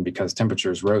sudden because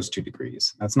temperatures rose 2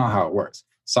 degrees. That's not how it works.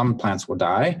 Some plants will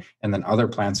die, and then other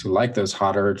plants who like those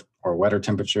hotter or wetter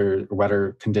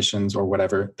wetter conditions or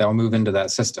whatever, they'll move into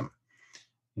that system.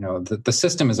 The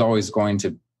system is always going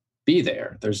to be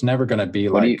there. There's never going to be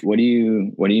what do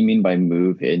you mean by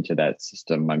move into that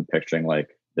system? I'm picturing like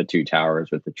the two towers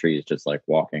with the trees just like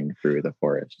walking through the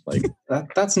forest. Like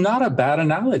that's not a bad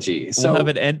analogy. So we'll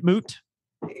have an Entmoot.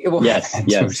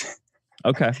 Yes.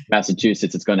 Okay.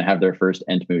 Massachusetts, it's going to have their first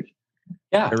Entmoot.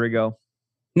 Yeah. There we go.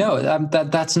 No,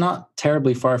 that's not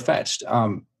terribly far fetched.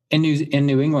 In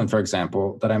New England, for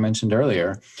example, that I mentioned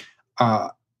earlier,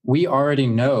 we already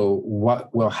know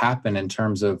what will happen in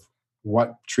terms of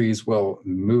what trees will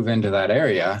move into that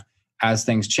area as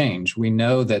things change. We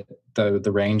know that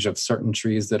the range of certain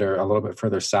trees that are a little bit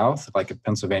further south, like a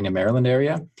Pennsylvania, Maryland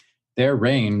area, their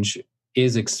range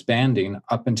is expanding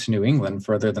up into New England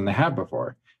further than they have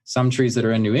before. Some trees that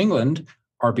are in New England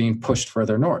are being pushed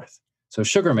further north. So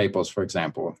sugar maples, for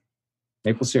example,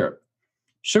 maple syrup.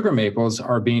 Sugar maples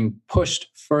are being pushed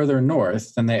further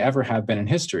north than they ever have been in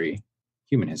history,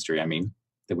 human history, I mean,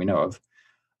 that we know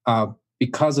of,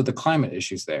 because of the climate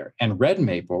issues there. And red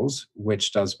maples,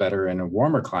 which does better in a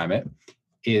warmer climate,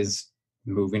 is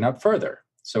moving up further.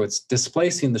 So it's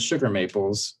displacing the sugar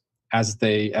maples as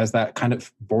that kind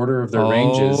of border of their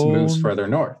ranges moves further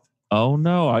north. Oh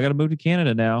no, I got to move to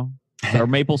Canada now. Our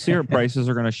maple syrup prices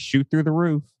are going to shoot through the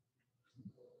roof.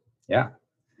 Yeah.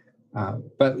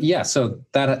 But yeah, so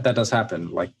that does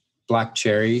happen. Like black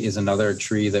cherry is another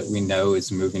tree that we know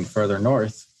is moving further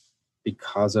north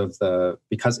because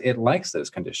it likes those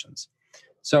conditions.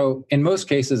 So in most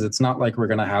cases, it's not like we're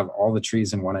going to have all the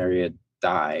trees in one area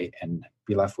die and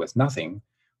be left with nothing.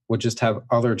 We'll just have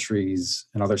other trees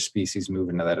and other species move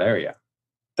into that area.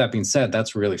 That being said,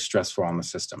 that's really stressful on the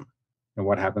system. And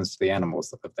what happens to the animals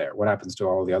that live there? What happens to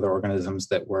all the other organisms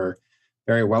that were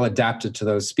very well adapted to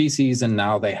those species, and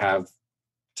now they have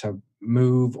to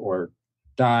move or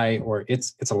die, or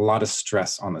it's a lot of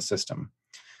stress on the system.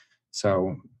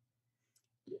 So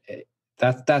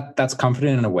that's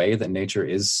comforting in a way that nature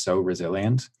is so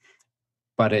resilient,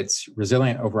 but it's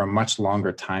resilient over a much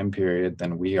longer time period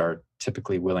than we are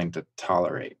typically willing to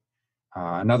tolerate.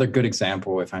 Another good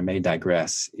example, if I may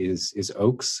digress, is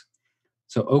oaks.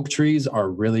 So oak trees are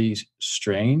really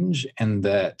strange in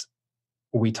that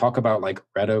we talk about like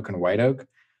red oak and white oak,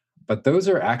 but those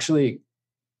are actually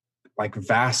like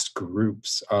vast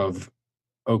groups of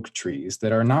oak trees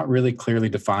that are not really clearly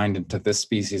defined into this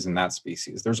species and that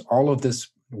species. There's all of this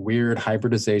weird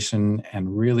hybridization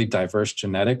and really diverse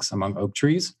genetics among oak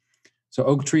trees. So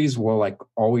oak trees will like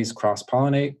always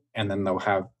cross-pollinate, and then they'll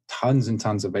have tons and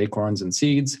tons of acorns and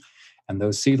seeds, and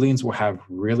those seedlings will have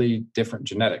really different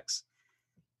genetics.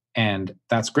 And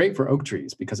that's great for oak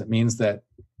trees because it means that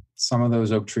some of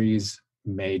those oak trees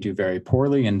may do very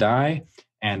poorly and die,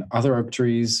 and other oak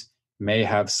trees may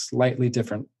have slightly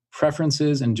different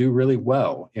preferences and do really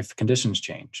well if conditions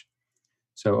change.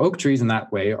 So oak trees in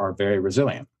that way are very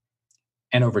resilient.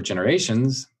 And over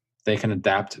generations, they can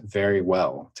adapt very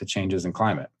well to changes in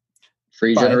climate.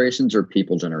 Tree generations or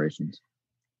people generations?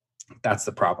 That's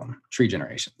the problem. Tree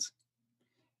generations.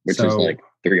 Which is like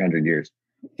 300 years.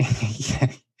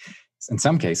 In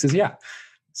some cases, yeah.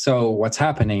 So what's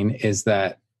happening is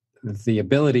that the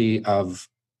ability of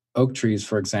oak trees,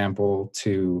 for example,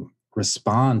 to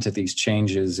respond to these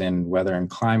changes in weather and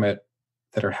climate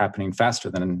that are happening faster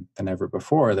than ever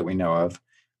before that we know of,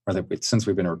 or that since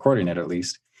we've been recording it at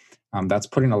least, that's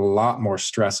putting a lot more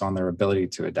stress on their ability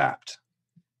to adapt.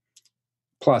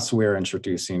 Plus, we're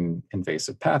introducing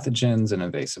invasive pathogens and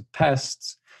invasive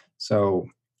pests. So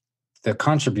the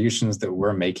contributions that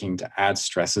we're making to add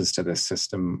stresses to this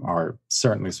system are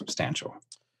certainly substantial.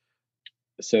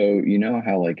 So you know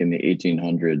how like in the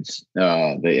 1800s,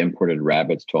 they imported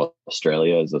rabbits to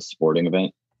Australia as a sporting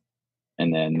event,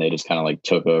 and then they just kind of like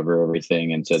took over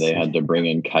everything, and so they had to bring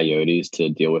in coyotes to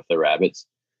deal with the rabbits.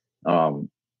 How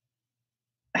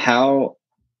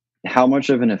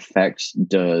much of an effect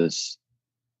does,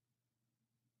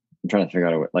 I'm trying to figure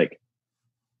out a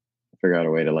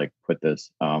way to like put this.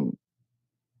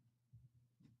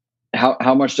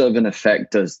 How much of an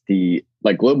effect does the,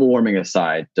 like, global warming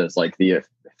aside, does like the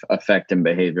effect and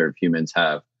behavior of humans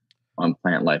have on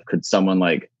plant life? Could someone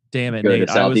like, damn it, Nate,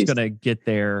 I was gonna get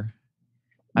there.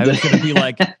 I was gonna be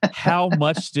like, how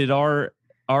much did our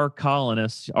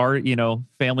colonists, our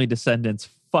family descendants,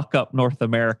 fuck up North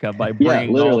America by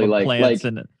bringing all the plants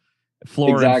and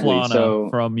flora and fauna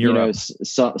from Europe?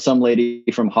 Some lady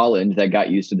from Holland that got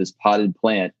used to this potted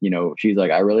plant, she's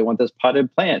like, I really want this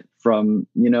potted plant from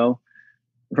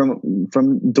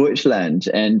Deutschland,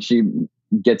 and she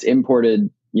gets imported,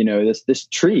 this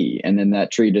tree, and then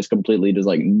that tree just completely just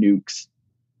like nukes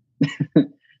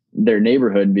their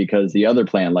neighborhood because the other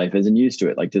plant life isn't used to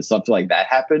it. Like, does something like that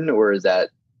happen, or is that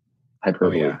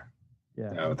hyperbole? Oh,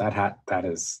 yeah. No, that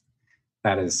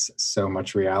is so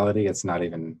much reality. It's not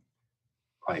even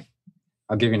like,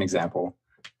 I'll give you an example.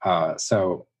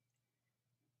 So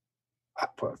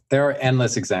there are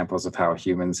endless examples of how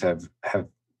humans have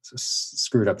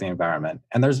screwed up the environment,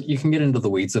 and you can get into the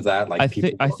weeds of that. Like, I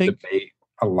think debate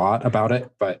a lot about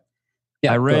it, but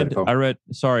yeah,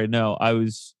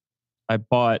 I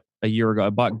bought a year ago, I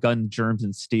bought Gun, Germs,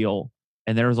 and Steel,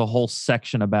 and there was a whole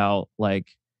section about like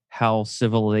how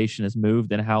civilization has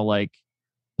moved and how like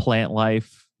plant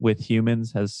life with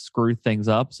humans has screwed things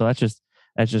up. So that's just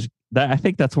that. I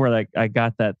think that's where I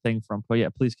got that thing from. But yeah,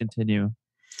 please continue.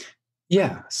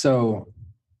 Yeah. So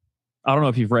I don't know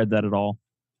if you've read that at all.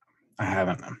 I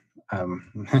haven't.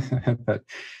 But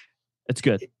it's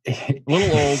good. A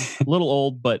little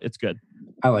old, but it's good.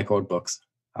 I like old books.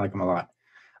 I like them a lot.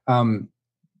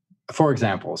 For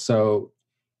example, so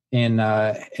in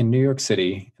New York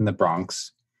City, in the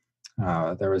Bronx,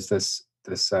 there was this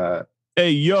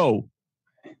hey yo.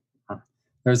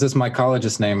 There's this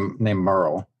mycologist named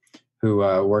Merle, who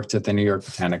worked at the New York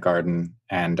Botanic Garden,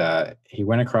 and he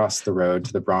went across the road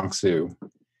to the Bronx Zoo.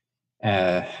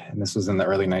 And this was in the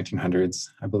early 1900s,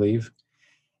 I believe.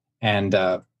 And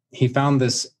he found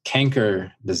this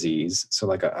canker disease, so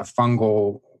like a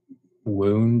fungal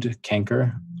wound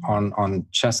canker on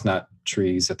chestnut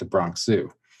trees at the Bronx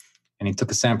Zoo. And he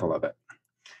took a sample of it.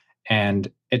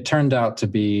 And it turned out to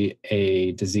be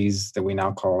a disease that we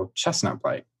now call chestnut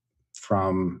blight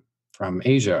from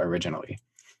Asia originally.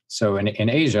 So in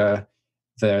Asia,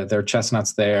 their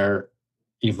chestnuts there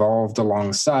evolved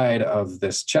alongside of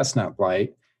this chestnut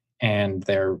blight, and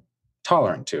they're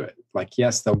tolerant to it. Like,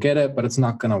 yes, they'll get it, but it's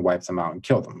not going to wipe them out and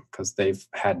kill them because they've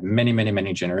had many, many,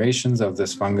 many generations of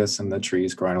this fungus in the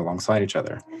trees growing alongside each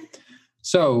other.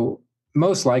 So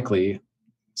most likely,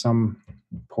 some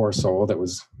poor soul that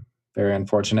was very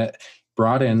unfortunate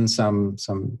brought in some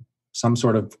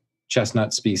sort of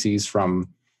chestnut species from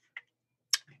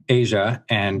Asia,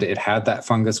 and it had that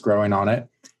fungus growing on it,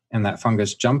 and that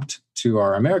fungus jumped to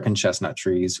our American chestnut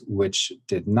trees, which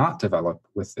did not develop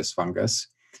with this fungus.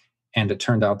 And it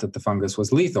turned out that the fungus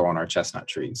was lethal on our chestnut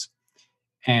trees.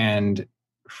 And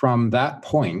from that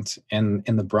point in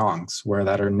the Bronx, where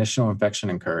that initial infection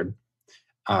occurred,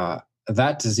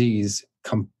 that disease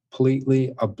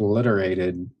completely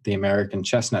obliterated the American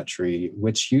chestnut tree,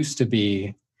 which used to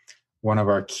be one of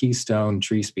our keystone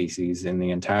tree species in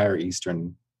the entire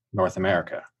eastern North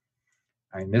America.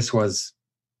 I mean, this was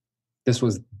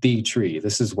the tree.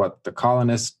 This is what the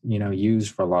colonists,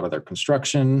 used for a lot of their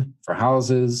construction, for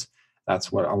houses.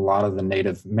 That's what a lot of the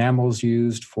native mammals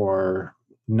used for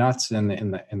nuts in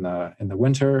the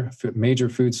winter. Major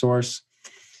food source.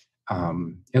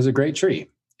 It was a great tree.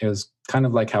 It was kind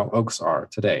of like how oaks are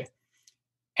today.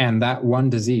 And that one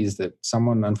disease that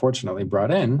someone unfortunately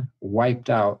brought in wiped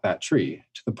out that tree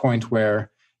to the point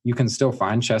where you can still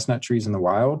find chestnut trees in the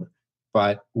wild,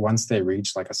 but once they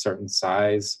reach like a certain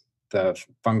size, the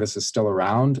fungus is still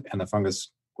around and the fungus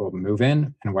will move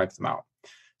in and wipe them out.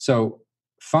 So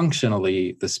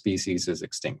functionally, the species is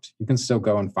extinct. You can still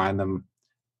go and find them,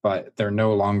 but they're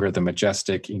no longer the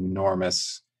majestic,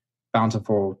 enormous,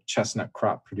 bountiful chestnut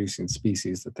crop producing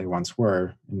species that they once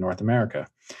were in North America.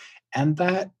 And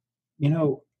that,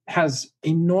 has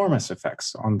enormous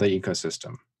effects on the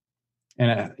ecosystem.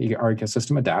 And our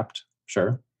ecosystem adapt,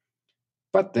 sure.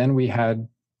 But then we had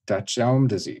Dutch elm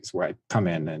disease, where I come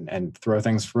in and throw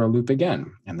things for a loop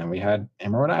again. And then we had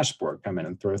emerald ash borer come in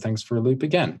and throw things for a loop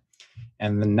again.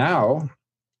 And then now,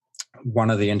 one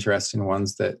of the interesting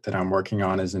ones that I'm working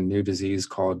on is a new disease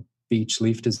called beech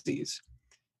leaf disease.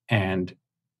 And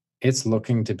it's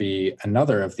looking to be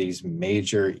another of these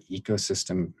major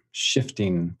ecosystem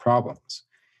shifting problems.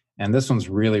 And this one's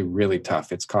really, really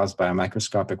tough. It's caused by a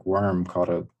microscopic worm called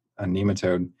a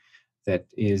nematode that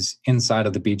is inside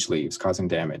of the beech leaves causing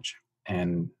damage.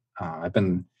 And I've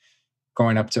been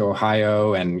going up to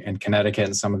Ohio and Connecticut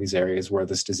and some of these areas where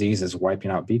this disease is wiping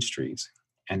out beech trees.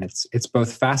 And it's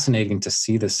both fascinating to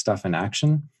see this stuff in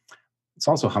action. It's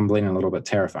also humbling and a little bit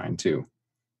terrifying too.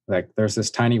 Like, there's this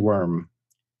tiny worm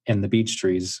in the beech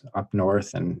trees up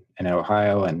north and in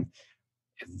Ohio, and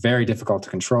it's very difficult to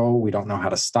control. We don't know how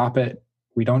to stop it.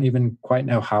 We don't even quite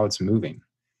know how it's moving.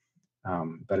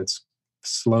 But it's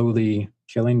slowly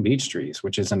killing beech trees,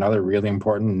 which is another really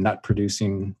important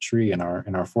nut-producing tree in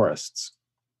our forests.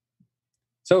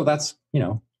 So that's,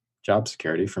 job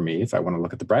security for me. If I want to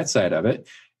look at the bright side of it,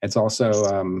 it's also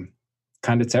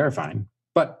kind of terrifying.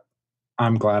 But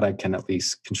I'm glad I can at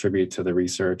least contribute to the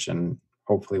research, and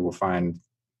hopefully we'll find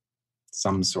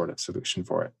some sort of solution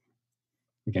for it.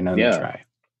 We can only try.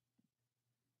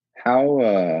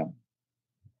 How,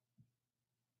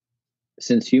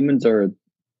 since humans are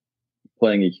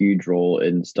playing a huge role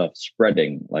in stuff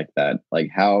spreading like that, like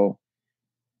how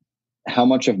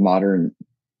much of modern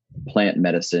plant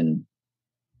medicine,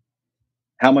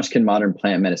 how much can modern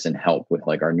plant medicine help with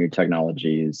like our new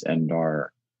technologies and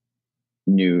our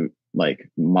new like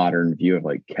modern view of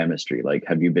like chemistry? Like,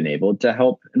 have you been able to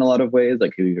help in a lot of ways?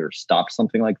 Like, have you ever stopped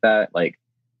something like that? Like,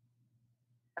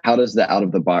 how does the out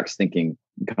of the box thinking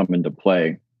come into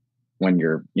play when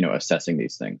you're, assessing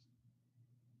these things?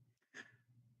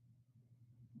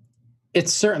 It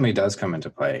certainly does come into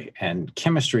play, and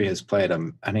chemistry has played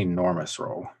an enormous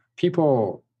role.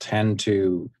 People tend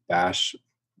to bash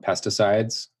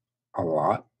pesticides a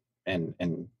lot and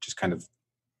just kind of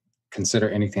consider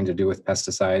anything to do with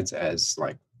pesticides as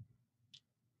like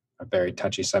a very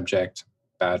touchy subject,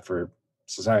 bad for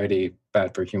society,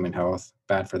 bad for human health,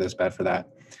 bad for this, bad for that.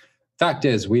 Fact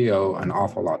is, we owe an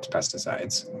awful lot to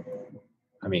pesticides.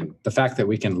 I mean, the fact that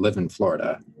we can live in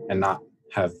Florida and not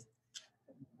have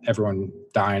everyone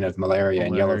dying of malaria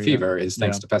and yellow fever is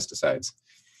thanks to pesticides.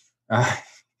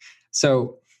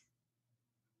 So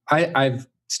I've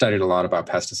studied a lot about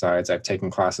pesticides. I've taken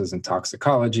classes in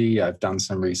toxicology. I've done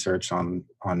some research on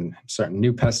certain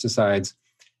new pesticides,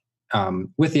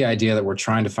 with the idea that we're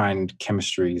trying to find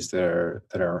chemistries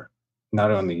that are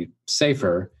not only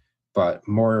safer, but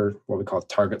more what we call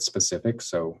target specific.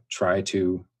 So try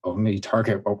to only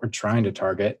target what we're trying to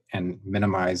target and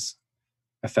minimize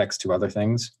effects to other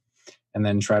things. And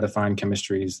then try to find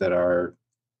chemistries that are,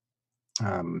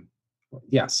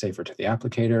 safer to the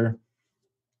applicator,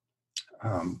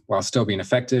 while still being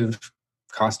effective,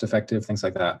 cost effective, things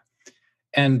like that.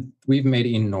 And we've made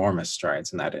enormous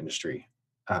strides in that industry.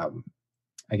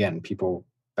 Again, people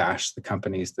bash the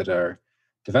companies that are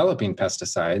developing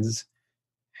pesticides,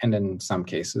 and in some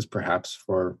cases, perhaps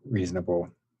for reasonable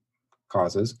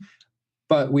causes.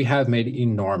 But we have made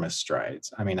enormous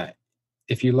strides. I mean,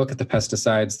 if you look at the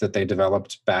pesticides that they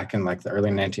developed back in like the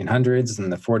early 1900s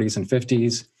and the 40s and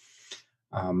 50s,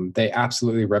 they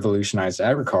absolutely revolutionized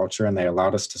agriculture, and they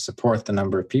allowed us to support the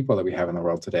number of people that we have in the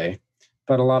world today.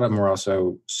 But a lot of them were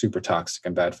also super toxic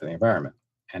and bad for the environment.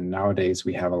 And nowadays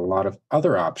we have a lot of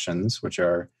other options which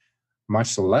are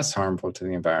much less harmful to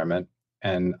the environment,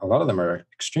 and a lot of them are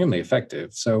extremely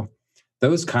effective. So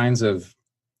those kinds of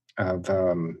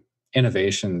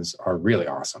innovations are really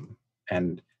awesome,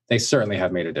 and they certainly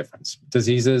have made a difference.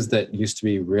 Diseases that used to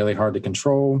be really hard to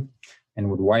control and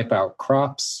would wipe out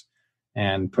crops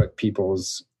and put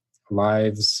people's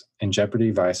lives in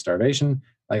jeopardy via starvation,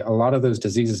 like a lot of those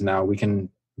diseases now we can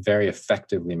very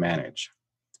effectively manage.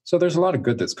 So there's a lot of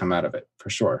good that's come out of it, for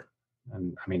sure.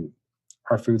 And I mean,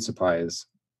 our food supply is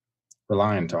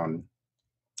reliant on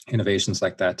innovations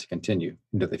like that to continue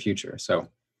into the future. So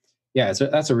yeah,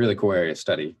 that's a really cool area to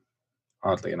study,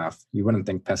 oddly enough. You wouldn't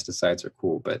think pesticides are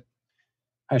cool, but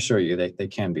I assure you they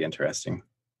can be interesting.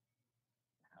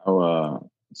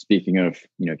 Speaking of,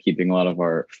 keeping a lot of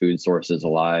our food sources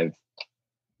alive,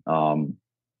 how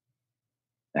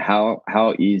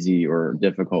easy or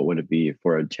difficult would it be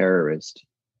for a terrorist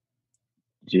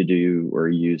to do or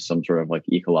use some sort of like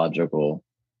ecological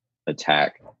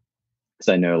attack? Because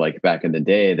I know like back in the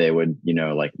day, they would,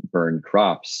 like burn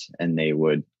crops and they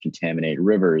would contaminate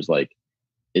rivers. Like,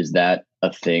 is that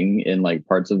a thing in like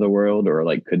parts of the world, or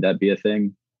like, could that be a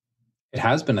thing? It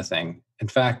has been a thing. In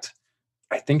fact,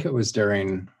 I think it was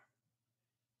during,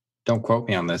 don't quote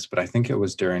me on this, but I think it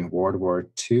was during World War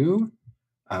II.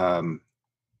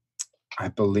 I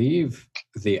believe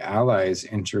the Allies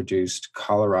introduced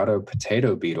Colorado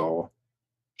potato beetle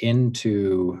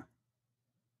into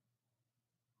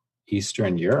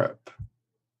Eastern Europe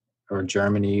or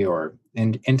Germany or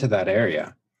into that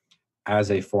area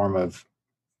as a form of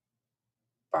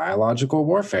biological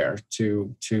warfare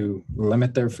to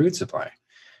limit their food supply.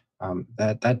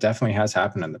 That definitely has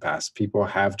happened in the past. People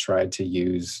have tried to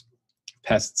use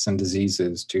pests and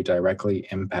diseases to directly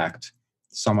impact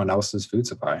someone else's food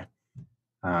supply,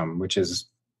 which is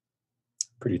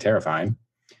pretty terrifying.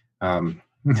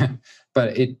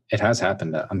 But it has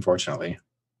happened, unfortunately.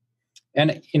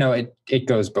 And, it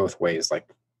goes both ways.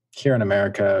 Like here in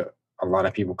America, a lot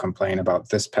of people complain about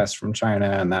this pest from China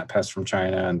and that pest from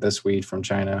China and this weed from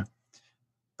China.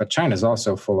 But China is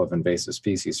also full of invasive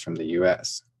species from the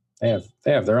US. They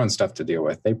have their own stuff to deal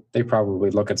with. They probably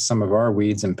look at some of our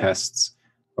weeds and pests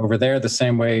over there the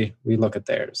same way we look at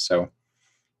theirs. So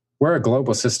we're a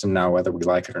global system now, whether we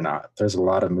like it or not. There's a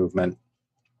lot of movement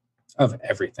of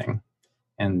everything.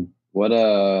 And what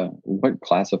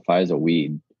classifies a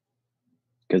weed?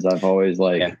 Because I've always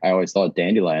I always thought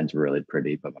dandelions were really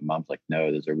pretty, but my mom's like,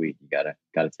 no, those are weed. You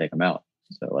gotta take them out.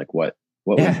 So like,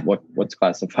 what's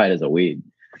classified as a weed?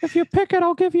 If you pick it,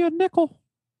 I'll give you a nickel.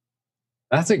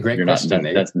 That's a great question.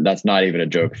 That's not even a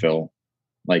joke, Phil.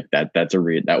 Like that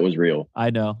was real. I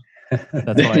know.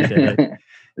 That's why I did it.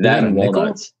 That and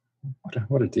walnuts.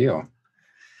 What a deal.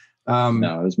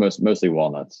 No, it was mostly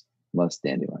walnuts, less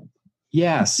dandelion.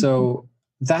 Yeah, so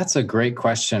that's a great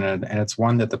question, and it's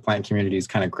one that the plant community has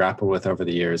kind of grappled with over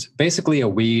the years. Basically, a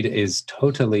weed is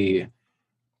totally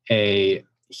a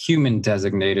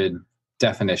human-designated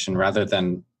definition rather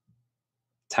than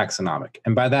taxonomic.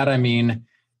 And by that, I mean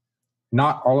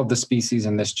not all of the species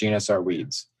in this genus are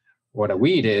weeds. What a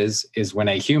weed is when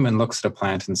a human looks at a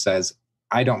plant and says,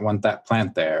 I don't want that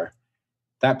plant there.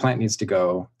 That plant needs to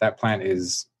go. That plant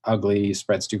is ugly,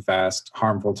 spreads too fast,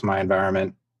 harmful to my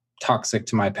environment, toxic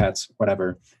to my pets,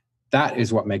 whatever. That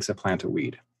is what makes a plant a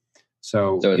weed.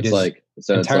 So it's like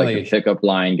a pickup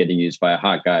line getting used by a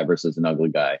hot guy versus an ugly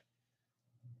guy.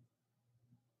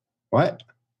 What?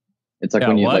 It's like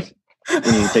when you like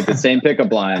when you take the same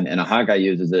pickup line and a hot guy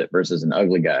uses it versus an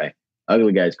ugly guy.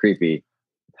 Ugly guy's creepy.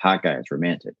 Hot guy is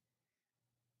romantic.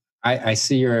 I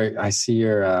see your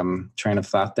train of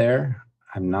thought there.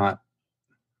 I'm not.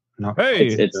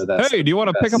 Hey, sure that's do you want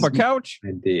to pick up a couch?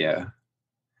 Idea.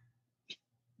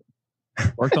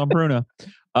 Worked on Bruna.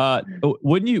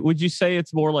 Would you say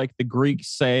it's more like the Greeks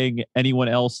saying anyone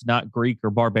else not Greek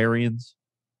or barbarians?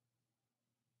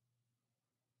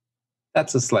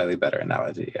 That's a slightly better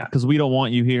analogy, yeah. Because we don't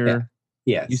want you here.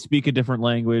 Yeah. Yes. You speak a different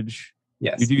language.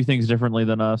 Yes. You do things differently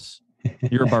than us.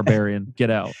 You're a barbarian. Get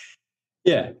out.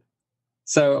 Yeah.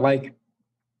 So, like,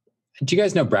 do you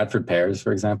guys know Bradford pears,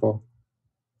 for example?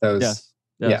 Those. Yes,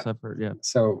 yeah. I've heard. Yeah.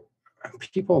 So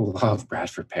people love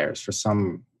Bradford pears for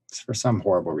some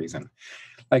horrible reason.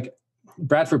 Like,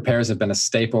 Bradford pears have been a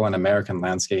staple in American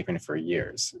landscaping for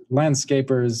years.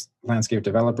 Landscapers, landscape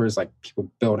developers, like people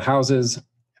build houses.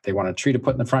 They want a tree to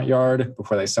put in the front yard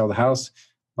before they sell the house.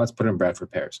 Let's put in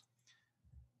Bradford pears.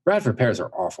 Bradford pears are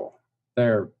awful.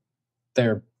 They're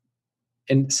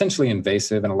essentially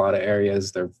invasive in a lot of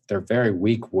areas. They're very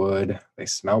weak wood. They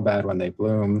smell bad when they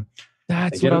bloom.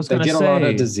 That's what I was going to say. They get a lot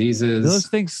of diseases. Those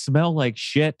things smell like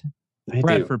shit. They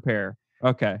Bradford do. pear.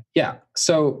 Okay. Yeah.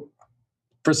 So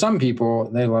for some people,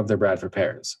 they love their Bradford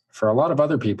pears. For a lot of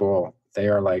other people, they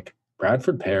are like,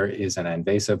 Bradford pear is an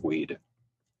invasive weed.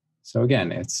 So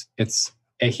again, it's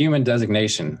a human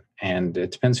designation, and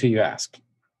it depends who you ask.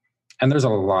 And there's a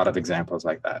lot of examples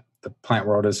like that. The plant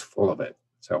world is full of it.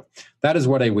 So that is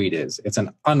what a weed is. It's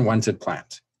an unwanted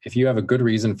plant. If you have a good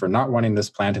reason for not wanting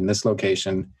this plant in this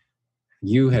location,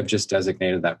 you have just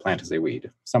designated that plant as a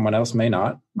weed. Someone else may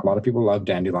not. A lot of people love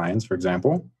dandelions, for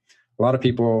example. A lot of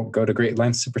people go to great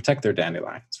lengths to protect their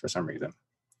dandelions for some reason.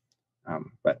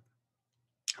 But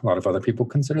a lot of other people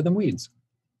consider them weeds.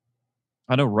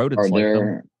 I know rodents like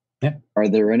them. Yeah. Are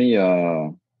there any,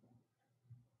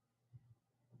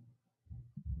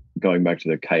 going back to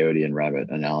the coyote and rabbit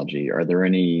analogy, are there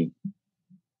any...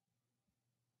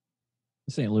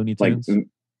 This ain't Looney Tunes.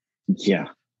 Yeah.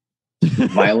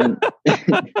 Violent?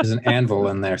 There's an anvil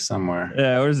in there somewhere.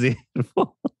 Yeah, where's the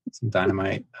anvil? Some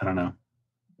dynamite. I don't know.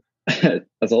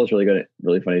 That's always really good.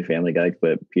 Really funny Family Guy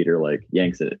clip. Peter like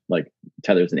yanks it, like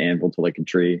tethers an anvil to like a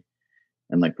tree,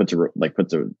 and like puts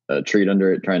a treat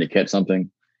under it, trying to catch something.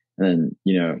 And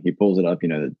then he pulls it up.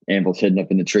 The anvil's hidden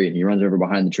up in the tree, and he runs over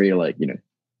behind the tree, like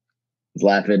he's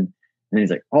laughing, and he's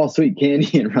like, "Oh, sweet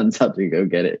candy!" and runs out to go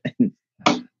get it.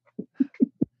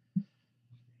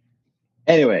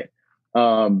 Anyway,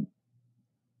 are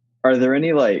there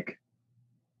any like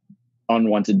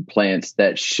unwanted plants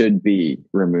that should be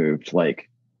removed, like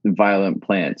violent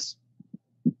plants,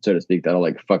 so to speak, that'll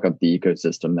like fuck up the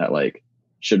ecosystem, that like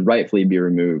should rightfully be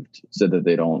removed so that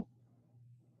they don't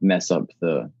mess up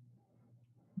the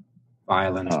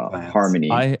violent plants.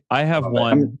 Harmony? I have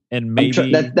one, and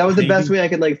maybe that was the best way I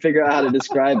could like figure out how to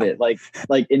describe it.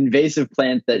 Like invasive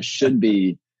plants that should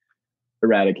be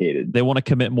eradicated. They want to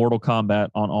commit mortal combat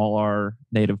on all our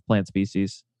native plant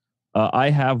species.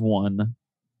 I have one.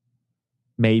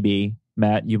 Maybe,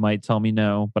 Matt, you might tell me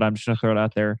no, but I'm just going to throw it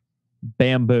out there.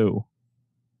 Bamboo.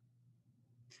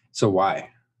 So why?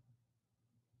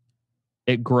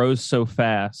 It grows so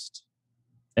fast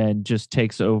and just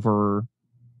takes over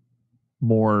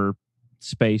more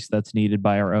space that's needed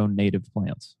by our own native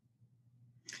plants.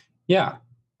 Yeah,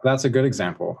 that's a good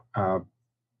example.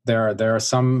 There are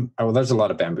some. There's a lot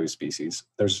of bamboo species.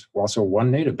 There's also one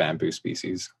native bamboo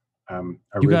species.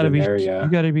 You got to be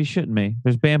shitting me.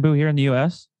 There's bamboo here in the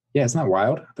U.S. Yeah, it's not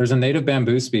wild. There's a native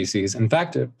bamboo species. In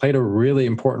fact, it played a really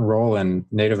important role in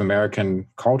Native American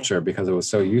culture because it was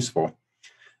so useful.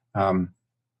 That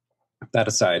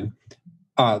aside,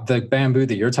 the bamboo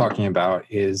that you're talking about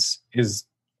is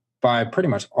by pretty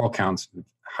much all counts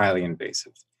highly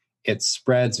invasive. It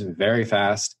spreads very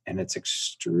fast, and it's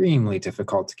extremely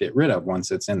difficult to get rid of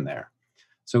once it's in there.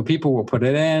 So people will put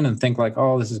it in and think like,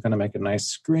 oh, this is going to make a nice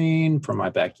screen for my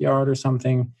backyard or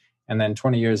something. And then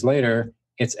 20 years later,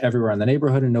 it's everywhere in the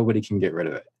neighborhood and nobody can get rid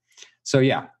of it. So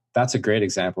yeah, that's a great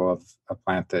example of a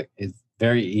plant that is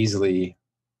very easily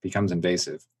becomes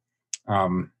invasive.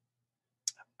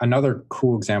 Another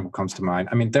cool example comes to mind.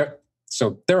 I mean, there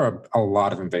are a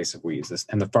lot of invasive weeds.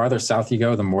 And the farther south you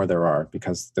go, the more there are,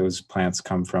 because those plants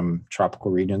come from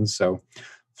tropical regions. So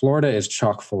Florida is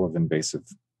chock full of invasive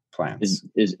plants.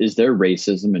 Is there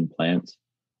racism in plants?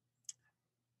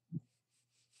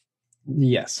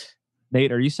 Yes.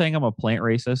 Nate, are you saying I'm a plant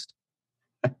racist?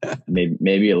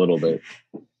 Maybe a little bit.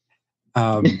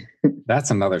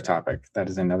 That's another topic. That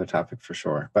is another topic for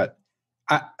sure. But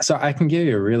I can give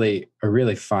you a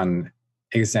really fun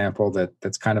example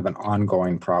that's kind of an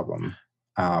ongoing problem.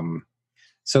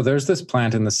 So there's this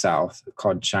plant in the South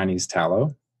called Chinese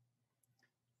tallow.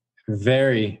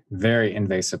 Very, very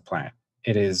invasive plant.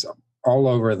 It is all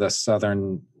over the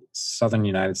southern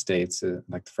United States.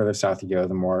 Like the further south you go,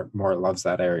 the more it loves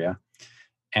that area.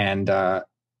 And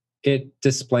it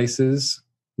displaces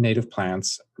native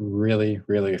plants really,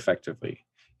 really effectively.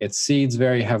 It seeds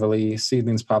very heavily.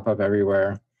 Seedlings pop up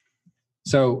everywhere.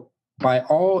 So by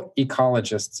all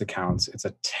ecologists' accounts, it's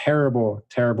a terrible,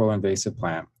 terrible invasive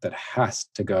plant that has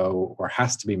to go or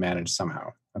has to be managed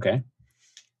somehow. Okay?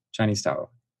 Chinese tallow.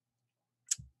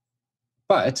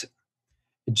 But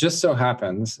it just so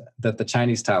happens that the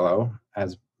Chinese tallow,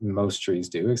 as most trees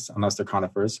do, unless they're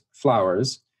conifers,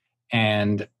 flowers,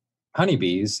 and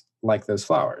honeybees like those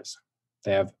flowers.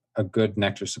 They have a good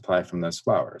nectar supply from those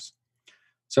flowers.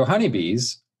 So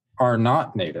honeybees are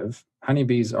not native.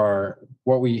 Honeybees are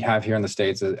what we have here in the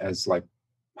States as like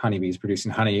honeybees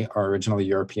producing honey are originally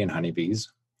European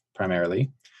honeybees,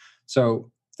 primarily.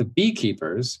 So the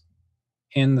beekeepers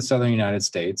in the southern United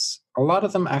States, a lot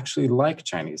of them actually like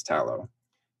Chinese tallow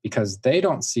because they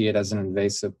don't see it as an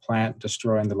invasive plant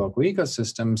destroying the local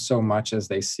ecosystem so much as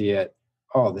they see it,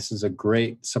 oh, this is a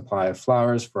great supply of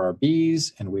flowers for our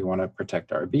bees, and we want to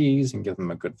protect our bees and give them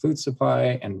a good food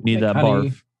supply and Need make that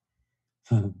honey.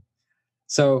 barf.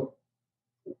 So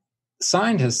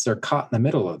scientists are caught in the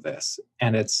middle of this,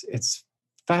 and it's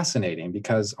fascinating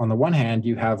because on the one hand,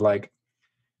 you have like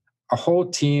a whole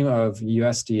team of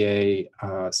USDA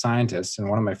scientists, and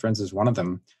one of my friends is one of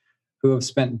them, who have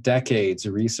spent decades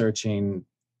researching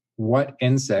what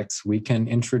insects we can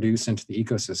introduce into the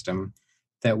ecosystem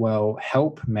that will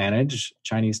help manage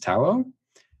Chinese tallow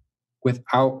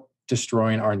without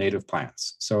destroying our native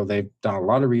plants. So they've done a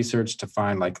lot of research to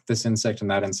find like this insect and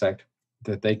that insect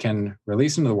that they can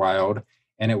release into the wild,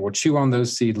 and it will chew on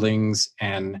those seedlings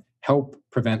and help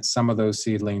prevent some of those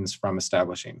seedlings from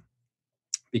establishing.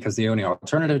 Because the only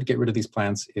alternative to get rid of these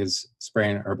plants is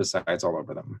spraying herbicides all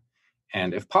over them.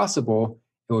 And if possible,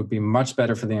 it would be much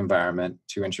better for the environment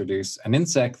to introduce an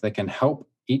insect that can help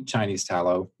eat Chinese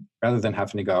tallow rather than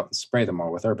having to go out and spray them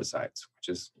all with herbicides, which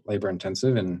is labor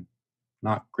intensive and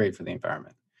not great for the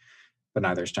environment. But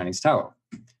neither is Chinese tallow.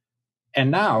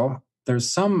 And now there's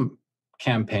some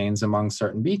campaigns among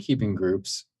certain beekeeping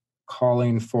groups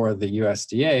calling for the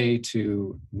USDA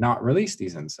to not release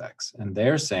these insects. And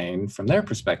they're saying, from their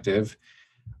perspective,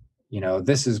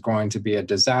 this is going to be a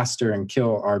disaster and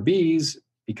kill our bees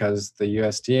because the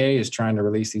USDA is trying to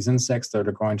release these insects that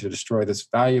are going to destroy this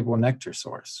valuable nectar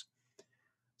source.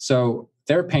 So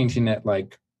they're painting it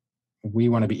like we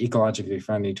want to be ecologically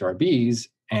friendly to our bees.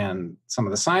 And some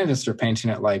of the scientists are painting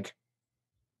it like,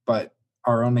 but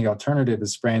our only alternative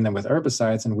is spraying them with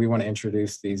herbicides, and we want to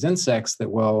introduce these insects that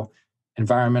will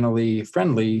environmentally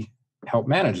friendly help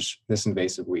manage this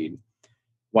invasive weed.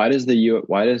 Why does the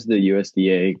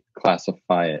USDA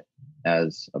classify it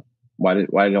as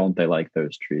why don't they like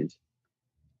those trees?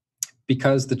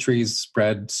 Because the trees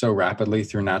spread so rapidly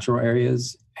through natural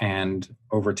areas and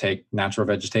overtake natural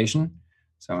vegetation.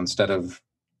 So instead of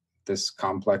this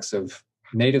complex of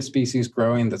native species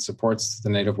growing that supports the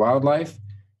native wildlife,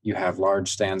 you have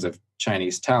large stands of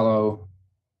Chinese tallow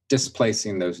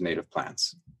displacing those native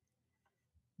plants.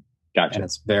 Gotcha. And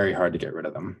it's very hard to get rid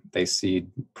of them. They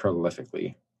seed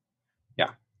prolifically.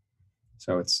 Yeah.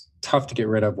 So it's tough to get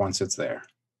rid of once it's there.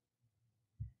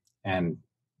 And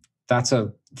that's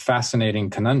a fascinating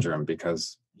conundrum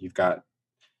because you've got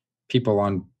people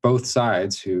on both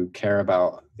sides who care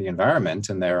about the environment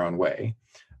in their own way,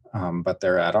 but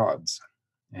they're at odds.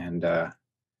 And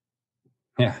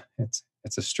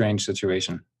it's a strange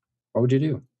situation. What would you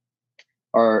do?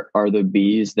 Are the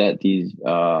bees that these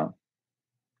what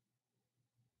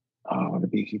are the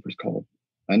beekeepers called?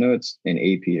 I know it's an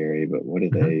apiary, but what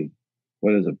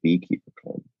is a beekeeper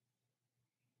called?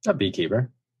 A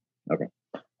beekeeper. Okay.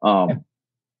 Yeah.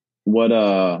 Were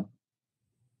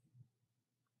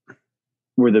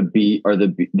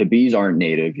the bees aren't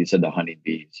native? You said the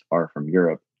honeybees are from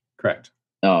Europe. Correct.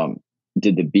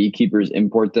 Did the beekeepers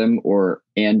import them, or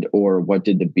what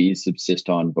did the bees subsist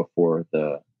on before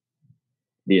the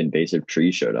invasive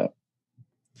tree showed up?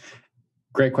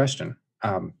 Great question.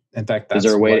 In fact, that's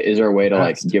is there a way to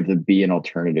like give the bee an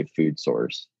alternative food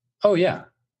source? Oh yeah,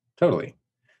 totally.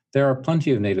 There are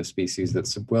plenty of native species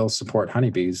that will support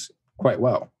honeybees quite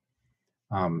well.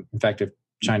 In fact, if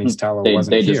Chinese tallow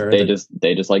wasn't here, they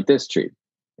just like this tree.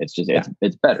 It's just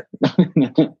it's better.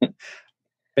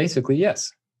 Basically,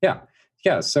 yes. Yeah.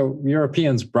 So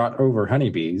Europeans brought over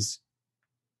honeybees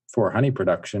for honey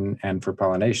production and for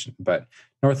pollination, but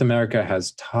North America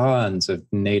has tons of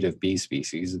native bee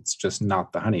species. It's just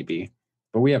not the honeybee,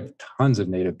 but we have tons of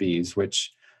native bees,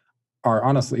 which are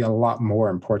honestly a lot more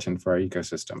important for our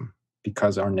ecosystem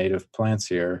because our native plants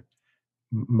here,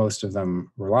 most of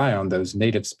them rely on those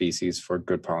native species for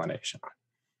good pollination.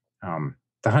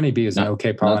 The honeybee is an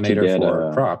okay not to pollinator get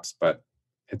for crops, but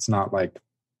it's not like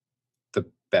the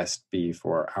best bee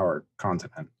for our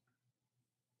continent.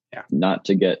 Yeah. Not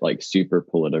to get like super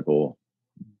political,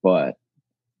 but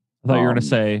I thought you were going to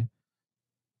say,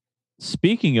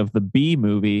 speaking of the Bee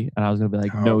movie, and I was going to be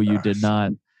like, no, you did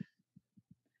not.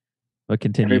 But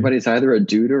continue. Everybody's either a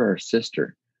dude or a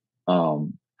sister.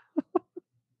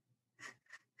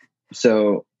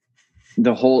 So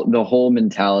the whole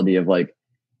mentality of like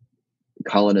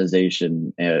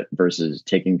colonization versus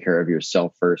taking care of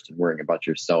yourself first and worrying about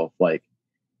yourself. Like,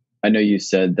 I know you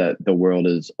said that the world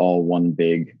is all one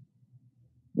big,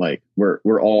 like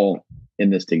we're all in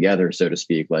this together, so to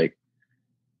speak. Like,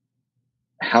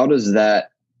 how does like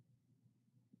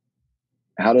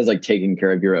taking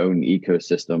care of your own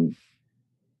ecosystem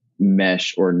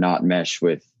mesh or not mesh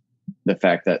with the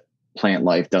fact that plant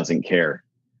life doesn't care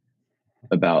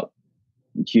about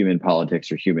human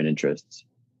politics or human interests?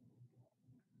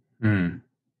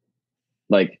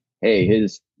 Like, hey,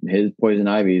 his poison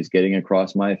ivy is getting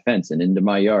across my fence and into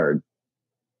my yard,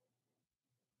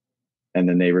 and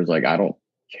the neighbor's like, I don't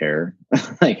care.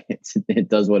 Like, it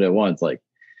does what it wants. Like,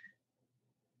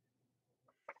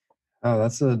 oh,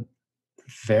 that's a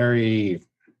very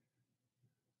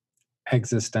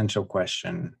existential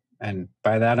question. And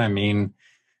by that, I mean,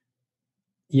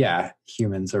 yeah,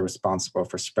 humans are responsible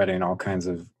for spreading all kinds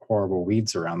of horrible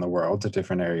weeds around the world to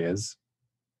different areas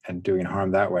and doing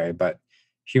harm that way. But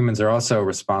humans are also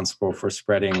responsible for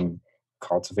spreading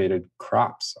cultivated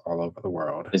crops all over the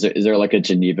world. Is there like a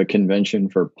Geneva Convention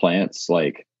for plants?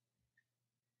 Like,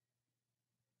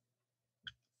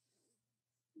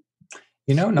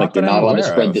 not like that I'm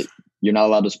aware of. You're not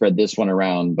allowed to spread this one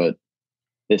around, but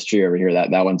this tree over here,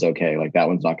 that one's okay. Like, that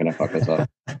one's not going to fuck us up.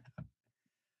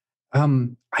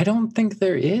 I don't think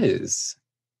there is.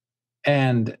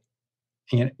 And,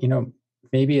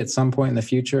 maybe at some point in the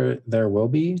future there will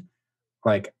be.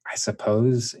 Like, I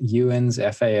suppose UN's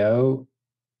FAO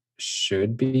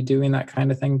should be doing that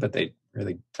kind of thing, but they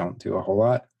really don't do a whole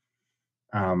lot.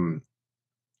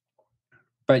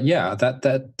 But yeah,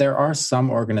 that there are some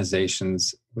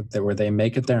organizations where they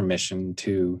make it their mission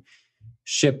to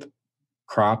ship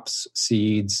crops,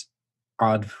 seeds,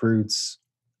 odd fruits,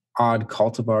 odd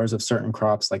cultivars of certain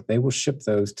crops. Like, they will ship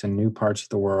those to new parts of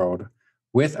the world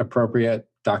with appropriate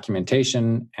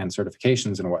documentation and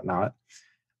certifications and whatnot.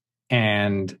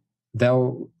 And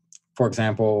they'll, for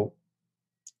example,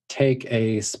 take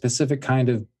a specific kind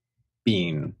of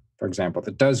bean, for example,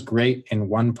 that does great in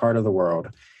one part of the world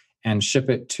and ship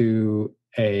it to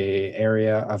a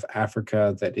area of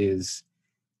Africa that is,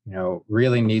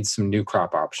 really needs some new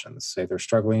crop options. Say they're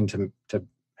struggling to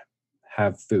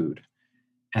have food,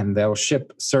 and they'll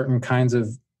ship certain kinds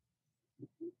of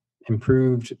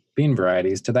improved bean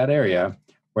varieties to that area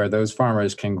where those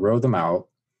farmers can grow them out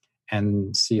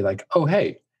and see, like, oh,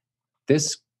 hey,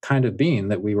 this kind of bean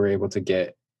that we were able to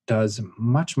get does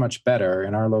much, much better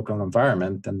in our local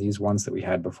environment than these ones that we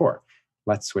had before.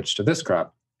 Let's switch to this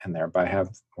crop and thereby have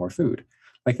more food.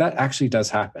 Like, that actually does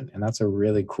happen. And that's a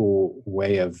really cool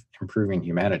way of improving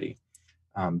humanity.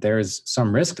 There's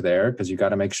some risk there because you got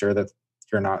to make sure that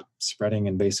you're not spreading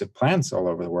invasive plants all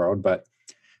over the world. But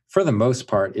for the most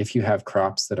part, if you have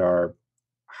crops that are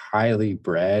highly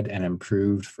bred and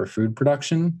improved for food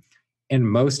production, in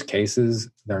most cases,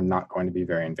 they're not going to be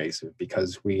very invasive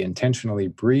because we intentionally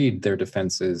breed their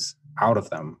defenses out of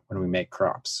them when we make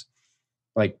crops.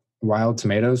 Like wild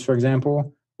tomatoes, for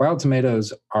example. Wild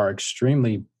tomatoes are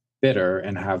extremely bitter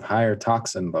and have higher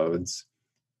toxin loads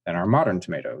than our modern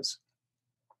tomatoes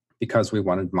because we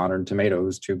wanted modern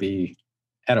tomatoes to be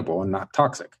edible and not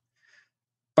toxic.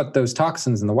 But those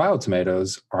toxins in the wild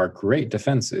tomatoes are great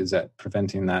defenses at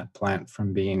preventing that plant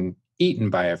from being eaten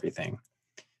by everything.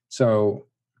 So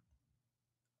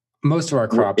most of our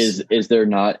crops is there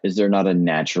not a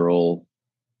natural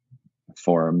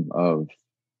form of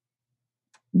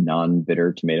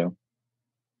non-bitter tomato?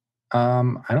 I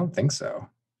don't think so.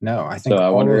 No, I think so. I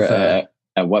wonder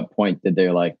at what point did they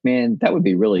like, man, that would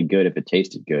be really good if it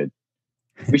tasted good.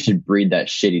 We should breed that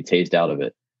shitty taste out of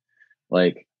it.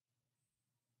 Like,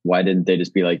 why didn't they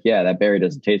just be like, yeah, that berry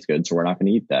doesn't taste good, so we're not going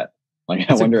to eat that? Like,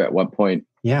 I wonder at what point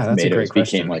that's a great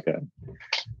question. Became like a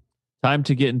time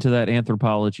to get into that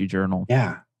anthropology journal.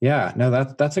 Yeah. No,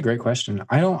 that's a great question.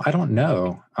 I don't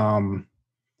know.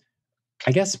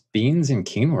 I guess beans and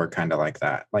quinoa are kind of like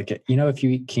that. Like, if you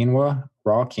eat quinoa,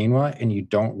 raw quinoa, and you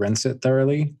don't rinse it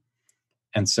thoroughly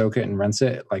and soak it and rinse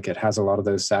it, like it has a lot of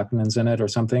those saponins in it or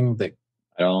something that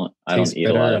I Tastes don't eat a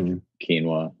bitter lot of and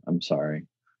quinoa. I'm sorry.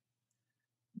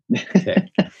 okay.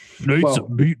 Need Well-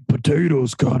 some meat and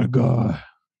potatoes kind of guy.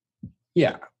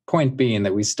 Yeah. Point being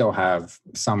that we still have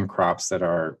some crops that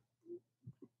are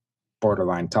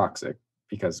borderline toxic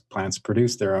because plants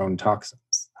produce their own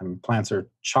toxins. I mean, plants are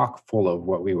chock full of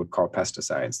what we would call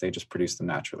pesticides. They just produce them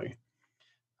naturally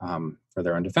for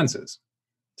their own defenses.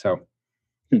 So,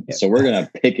 So we're gonna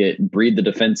pick it, breed the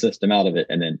defense system out of it,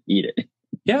 and then eat it.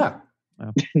 yeah.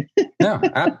 No,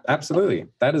 absolutely.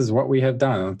 That is what we have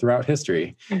done throughout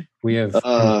history. We have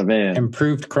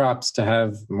improved crops to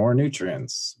have more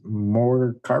nutrients,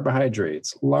 more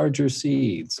carbohydrates, larger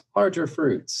seeds, larger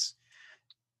fruits.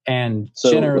 And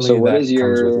generally that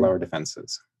comes with lower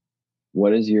defenses.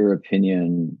 What is your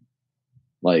opinion?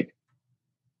 Like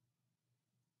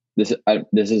this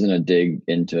isn't a dig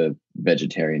into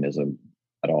vegetarianism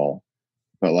at all,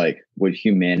 but like, would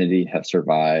humanity have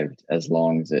survived as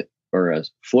long as it, or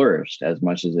as flourished as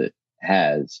much as it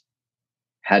has,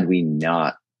 had we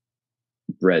not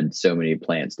bred so many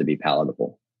plants to be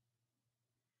palatable?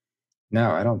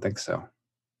 No, I don't think so.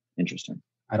 Interesting.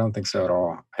 I don't think so at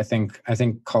all. I think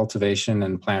cultivation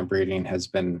and plant breeding has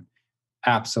been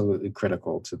absolutely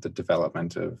critical to the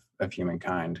development of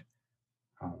humankind.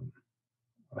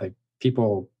 Like,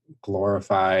 people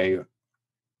glorify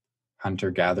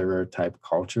hunter-gatherer type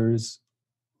cultures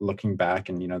looking back,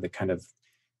 and they kind of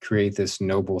create this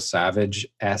noble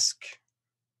savage-esque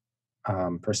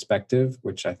perspective,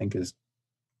 which I think is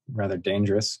rather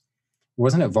dangerous.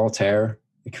 Wasn't it Voltaire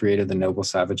that created the noble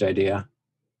savage idea?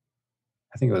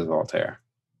 I think it was Voltaire.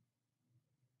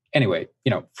 Anyway,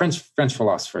 French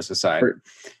philosophers aside,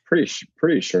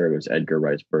 pretty sure it was Edgar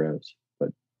Rice Burroughs, but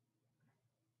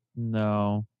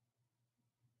no,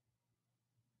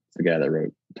 it's the guy that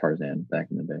wrote Tarzan back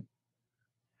in the day.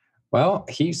 Well,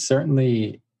 he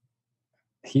certainly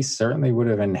would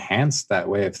have enhanced that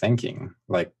way of thinking,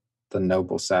 like the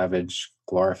noble savage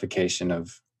glorification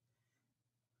of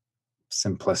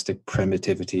simplistic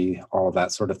primitivity, all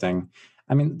that sort of thing.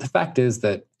 I mean, the fact is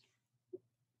that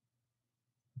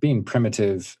being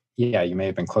primitive, yeah, you may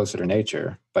have been closer to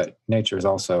nature, but nature is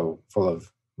also full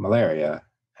of malaria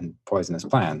and poisonous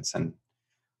plants and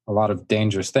a lot of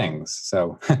dangerous things.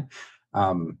 So,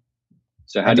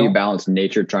 so how do you balance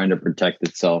nature trying to protect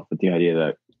itself with the idea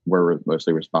that we're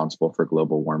mostly responsible for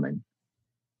global warming?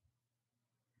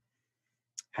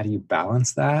 How do you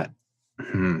balance that?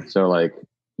 So, like,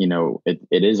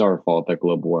 it is our fault that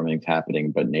global warming is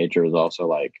happening, but nature is also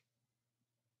like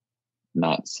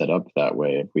not set up that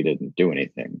way if we didn't do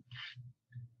anything.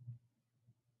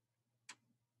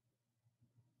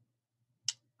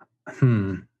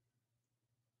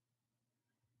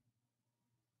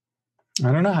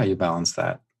 I don't know how you balance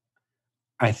that.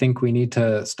 I think we need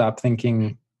to stop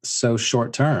thinking so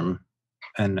short term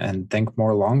and think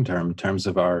more long term in terms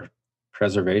of our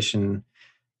preservation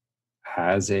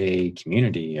as a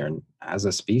community or as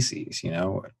a species.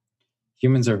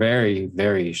 Humans are very,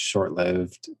 very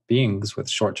short-lived beings with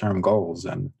short-term goals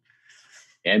and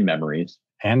memories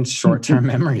and short-term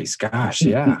memories. Gosh,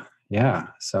 yeah.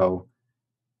 So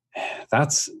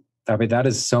that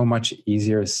is so much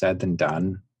easier said than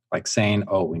done. Like saying,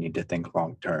 "Oh, we need to think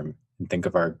long-term and think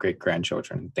of our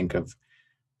great-grandchildren, and think of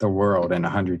the world in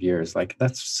 100 years." Like,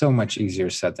 that's so much easier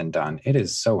said than done. It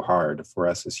is so hard for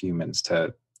us as humans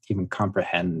to even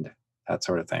comprehend that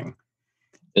sort of thing.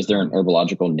 Is there an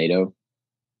herbological NATO?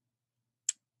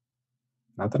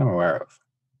 Not that I'm aware of.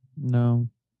 No.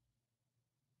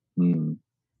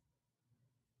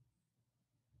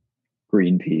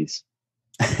 Greenpeace.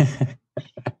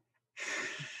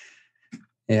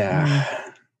 Yeah.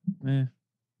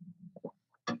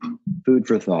 Food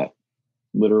for thought.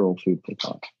 Literal food for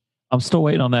thought. I'm still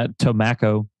waiting on that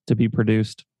tobacco to be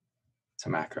produced.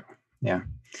 Tobacco. Yeah.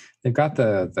 They've got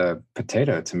the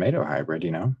tomato hybrid,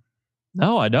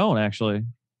 No, I don't actually.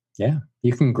 Yeah.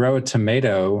 You can grow a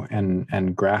tomato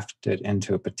and graft it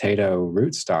into a potato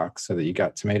rootstock so that you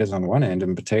got tomatoes on one end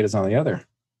and potatoes on the other.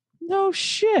 No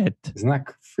shit. Isn't that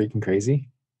freaking crazy?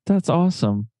 That's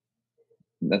awesome.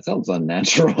 That sounds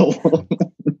unnatural.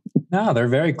 No, they're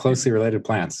very closely related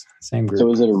plants. Same group.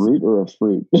 So is it a root or a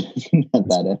fruit? At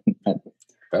that end?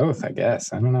 Both, I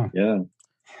guess. I don't know. Yeah.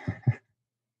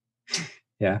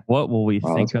 Yeah. What will we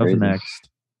think of next?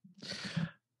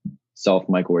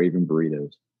 Self-microwaving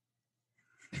burritos.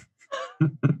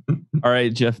 All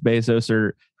right, Jeff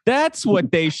Bezos, that's what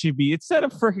they should be. Instead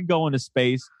of freaking going to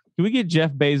space, can we get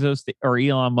Jeff Bezos or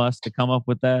Elon Musk to come up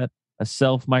with that? A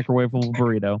self-microwavable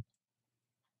burrito.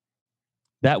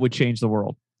 That would change the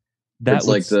world. That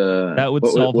would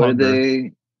solve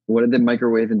hunger. What did they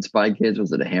microwave in Spy Kids?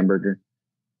 Was it a hamburger?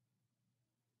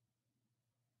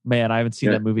 Man, I haven't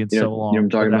seen that movie in so long. You know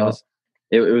what I'm talking about?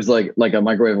 It was like a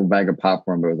microwavable bag of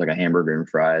popcorn, but it was like a hamburger and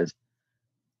fries.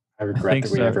 I regret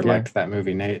that we ever liked that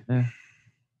movie, Nate. Yeah.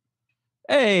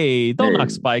 Hey, don't knock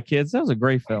Spy Kids. That was a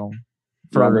great film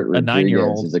for Robert a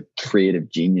 9-year-old. Is a creative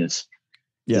genius.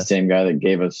 He's Yes. the same guy that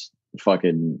gave us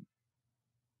fucking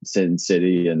Sin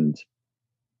City and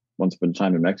Once Upon a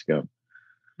Time in Mexico.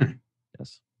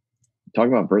 Yes. Talk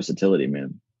about versatility,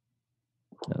 man.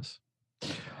 Yes.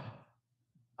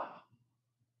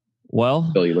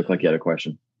 Well, Bill, you look like you had a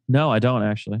question. No, I don't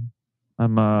actually.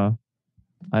 I'm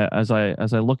as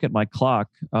I look at my clock,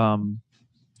 when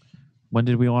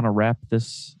did we want to wrap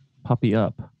this puppy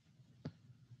up?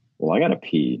 Well, I gotta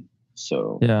pee,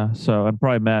 so yeah. So and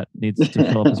probably Matt needs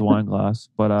to fill up his wine glass,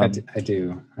 but I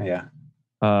do. Yeah.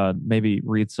 Maybe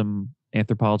read some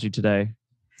Anthropology Today,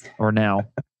 or now,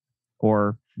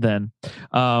 or then.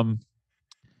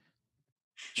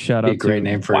 Shout out! A great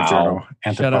name for a journal.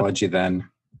 Anthropology Then.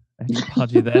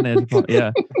 Anthropology Then.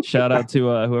 Yeah. Shout out to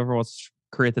whoever wants to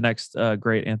create the next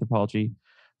great anthropology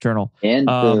journal. And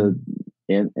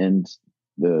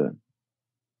the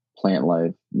Plant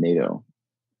Life NATO.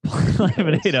 Plant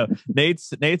Life NATO.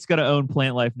 Nate's gonna own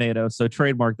Plant Life NATO, so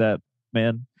trademark that,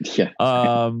 man. Yeah.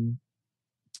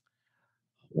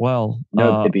 Well,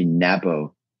 it'd be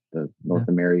NAPO, the North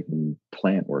American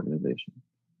Plant Organization.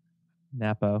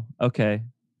 NAPO. Okay.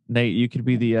 Nate, you could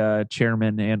be the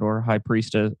chairman and or high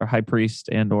priest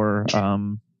and or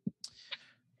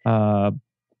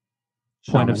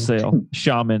point of sale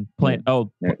shaman plant.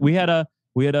 Oh, we had a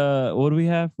what do we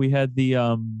have? We had the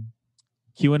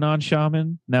QAnon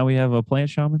shaman. Now we have a plant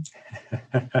shaman.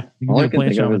 All I can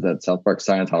think of is that South Park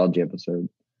Scientology episode.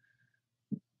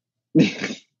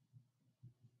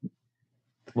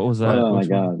 What was that? Oh my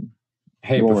god!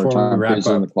 Hey, before we wrap up,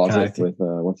 in the closet with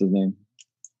what's his name?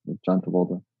 With John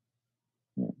Travolta.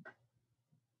 Yeah.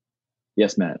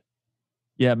 Yes, Matt.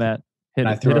 Yeah, Matt. Hit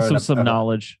us with some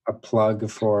knowledge. A plug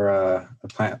for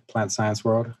the plant science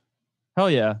world. Hell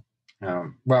yeah.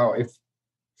 Well, if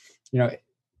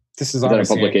this is that a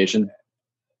publication?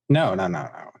 No.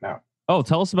 Oh,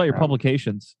 tell us about your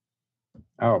publications.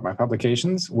 Oh, my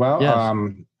publications. Well, yes.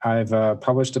 I've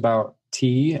published about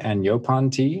tea and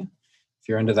Yopon tea. If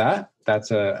you're into that,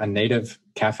 that's a native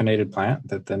caffeinated plant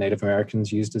that the Native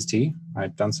Americans used as tea.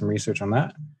 I've done some research on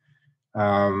that.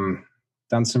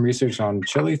 Done some research on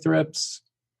chili thrips.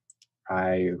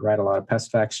 I write a lot of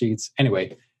pest fact sheets.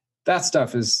 Anyway, that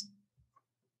stuff is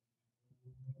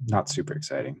not super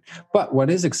exciting. But what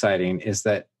is exciting is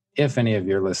that if any of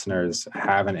your listeners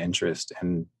have an interest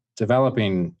in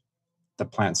developing the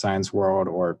plant science world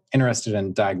or interested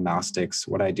in diagnostics,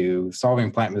 what I do,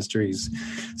 solving plant mysteries,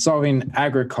 solving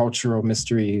agricultural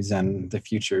mysteries and the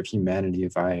future of humanity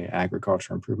via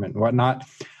agricultural improvement and whatnot,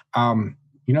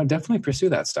 definitely pursue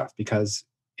that stuff because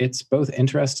it's both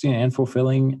interesting and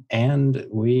fulfilling and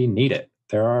we need it.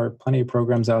 There are plenty of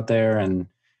programs out there and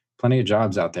plenty of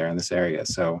jobs out there in this area.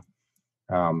 So,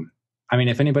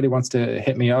 if anybody wants to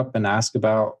hit me up and ask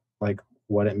about like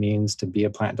what it means to be a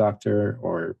plant doctor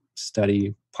or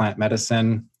study plant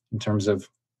medicine in terms of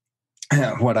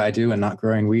what I do and not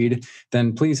growing weed,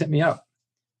 then please hit me up.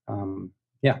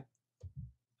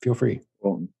 Feel free.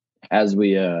 Well, as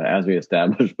we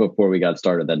established before we got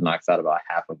started, that knocks out about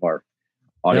half of our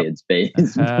audience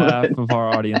base. Half of our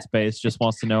audience base just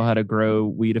wants to know how to grow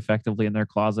weed effectively in their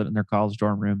closet in their college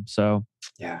dorm room. So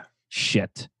yeah,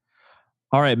 shit.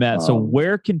 All right, Matt. So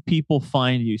where can people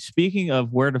find you? Speaking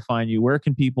of where to find you, where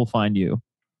can people find you?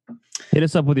 Hit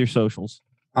us up with your socials.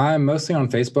 I'm mostly on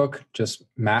Facebook, just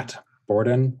Matt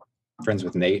Borden, friends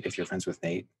with Nate, if you're friends with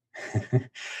Nate.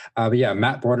 But yeah,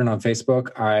 Matt Borden on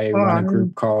Facebook. I run a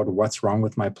group called What's Wrong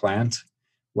with My Plant,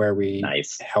 where we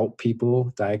help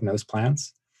people diagnose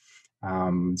plants.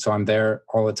 So I'm there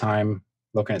all the time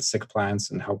looking at sick plants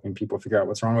and helping people figure out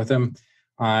what's wrong with them.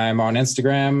 I'm on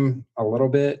Instagram a little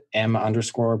bit,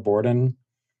 M_Borden.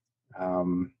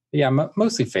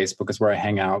 Mostly Facebook is where I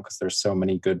hang out because there's so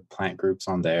many good plant groups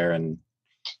on there and,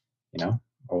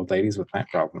 old ladies with plant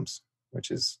problems,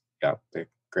 which is a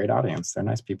great audience. They're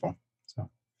nice people. So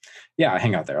yeah, I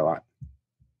hang out there a lot.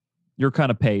 Your kind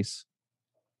of pace.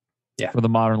 Yeah. For the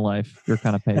modern life, your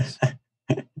kind of pace.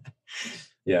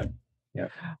 Yeah.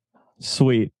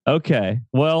 Sweet. Okay.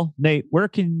 Well, Nate, where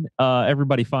can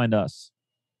everybody find us?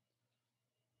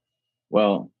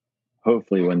 Well,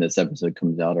 hopefully when this episode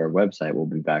comes out, our website will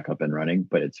be back up and running,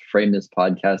 but it's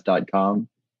framethispodcast.com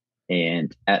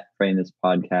and at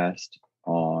framethispodcast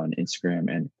on Instagram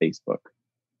and Facebook.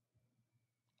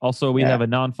 Also, we have a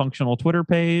non-functional Twitter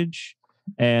page.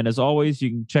 And as always, you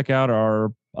can check out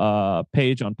our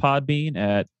page on Podbean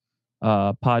at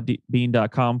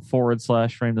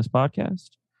podbean.com/frame this podcast.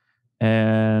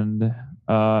 And as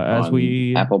On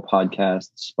we Apple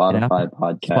Podcasts, Spotify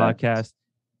podcast,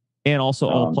 and also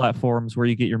all platforms where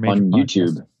you get your major on podcasts.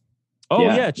 YouTube. Oh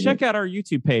yeah, check out our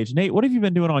YouTube page. Nate, what have you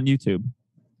been doing on YouTube?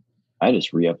 I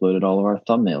just re-uploaded all of our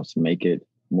thumbnails to make it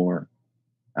more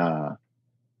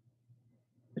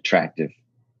attractive.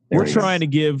 We're trying to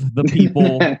give the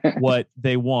people what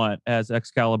they want, as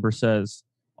Excalibur says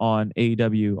on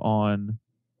AEW on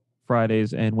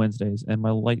Fridays and Wednesdays. And my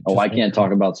light. I can't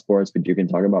talk about sports, but you can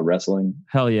talk about wrestling.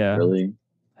 Hell yeah! Really?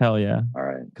 Hell yeah! All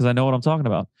right. Because I know what I'm talking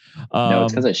about. No,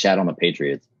 it's because I shat on the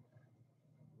Patriots.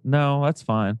 No, that's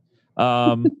fine.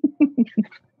 Well,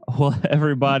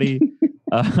 everybody,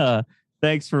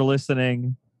 thanks for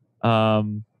listening.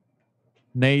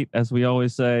 Nate, as we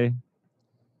always say.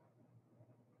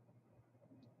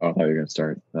 Oh, I thought you were going to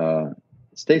start.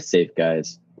 Stay safe,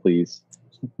 guys, please.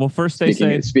 Well, first, stay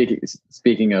safe.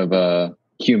 Speaking of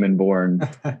human-born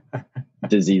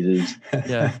diseases.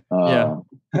 Yeah.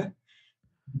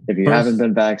 If you haven't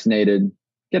been vaccinated,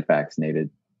 get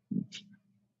vaccinated.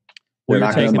 They're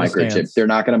not going to microchip. They're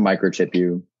not going to microchip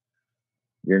you.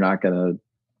 You're not going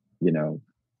to,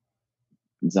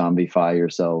 zombify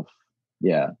yourself.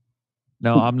 Yeah.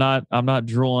 No, I'm not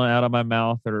drooling out of my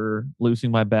mouth or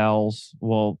loosing my bowels.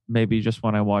 Well, maybe just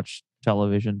when I watch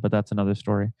television, but that's another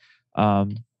story.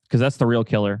 Because that's the real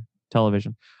killer,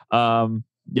 television.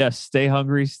 Yes, stay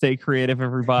hungry, stay creative,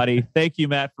 everybody. Thank you,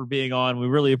 Matt, for being on. We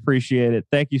really appreciate it.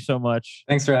 Thank you so much.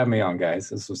 Thanks for having me on, guys.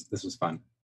 This was fun.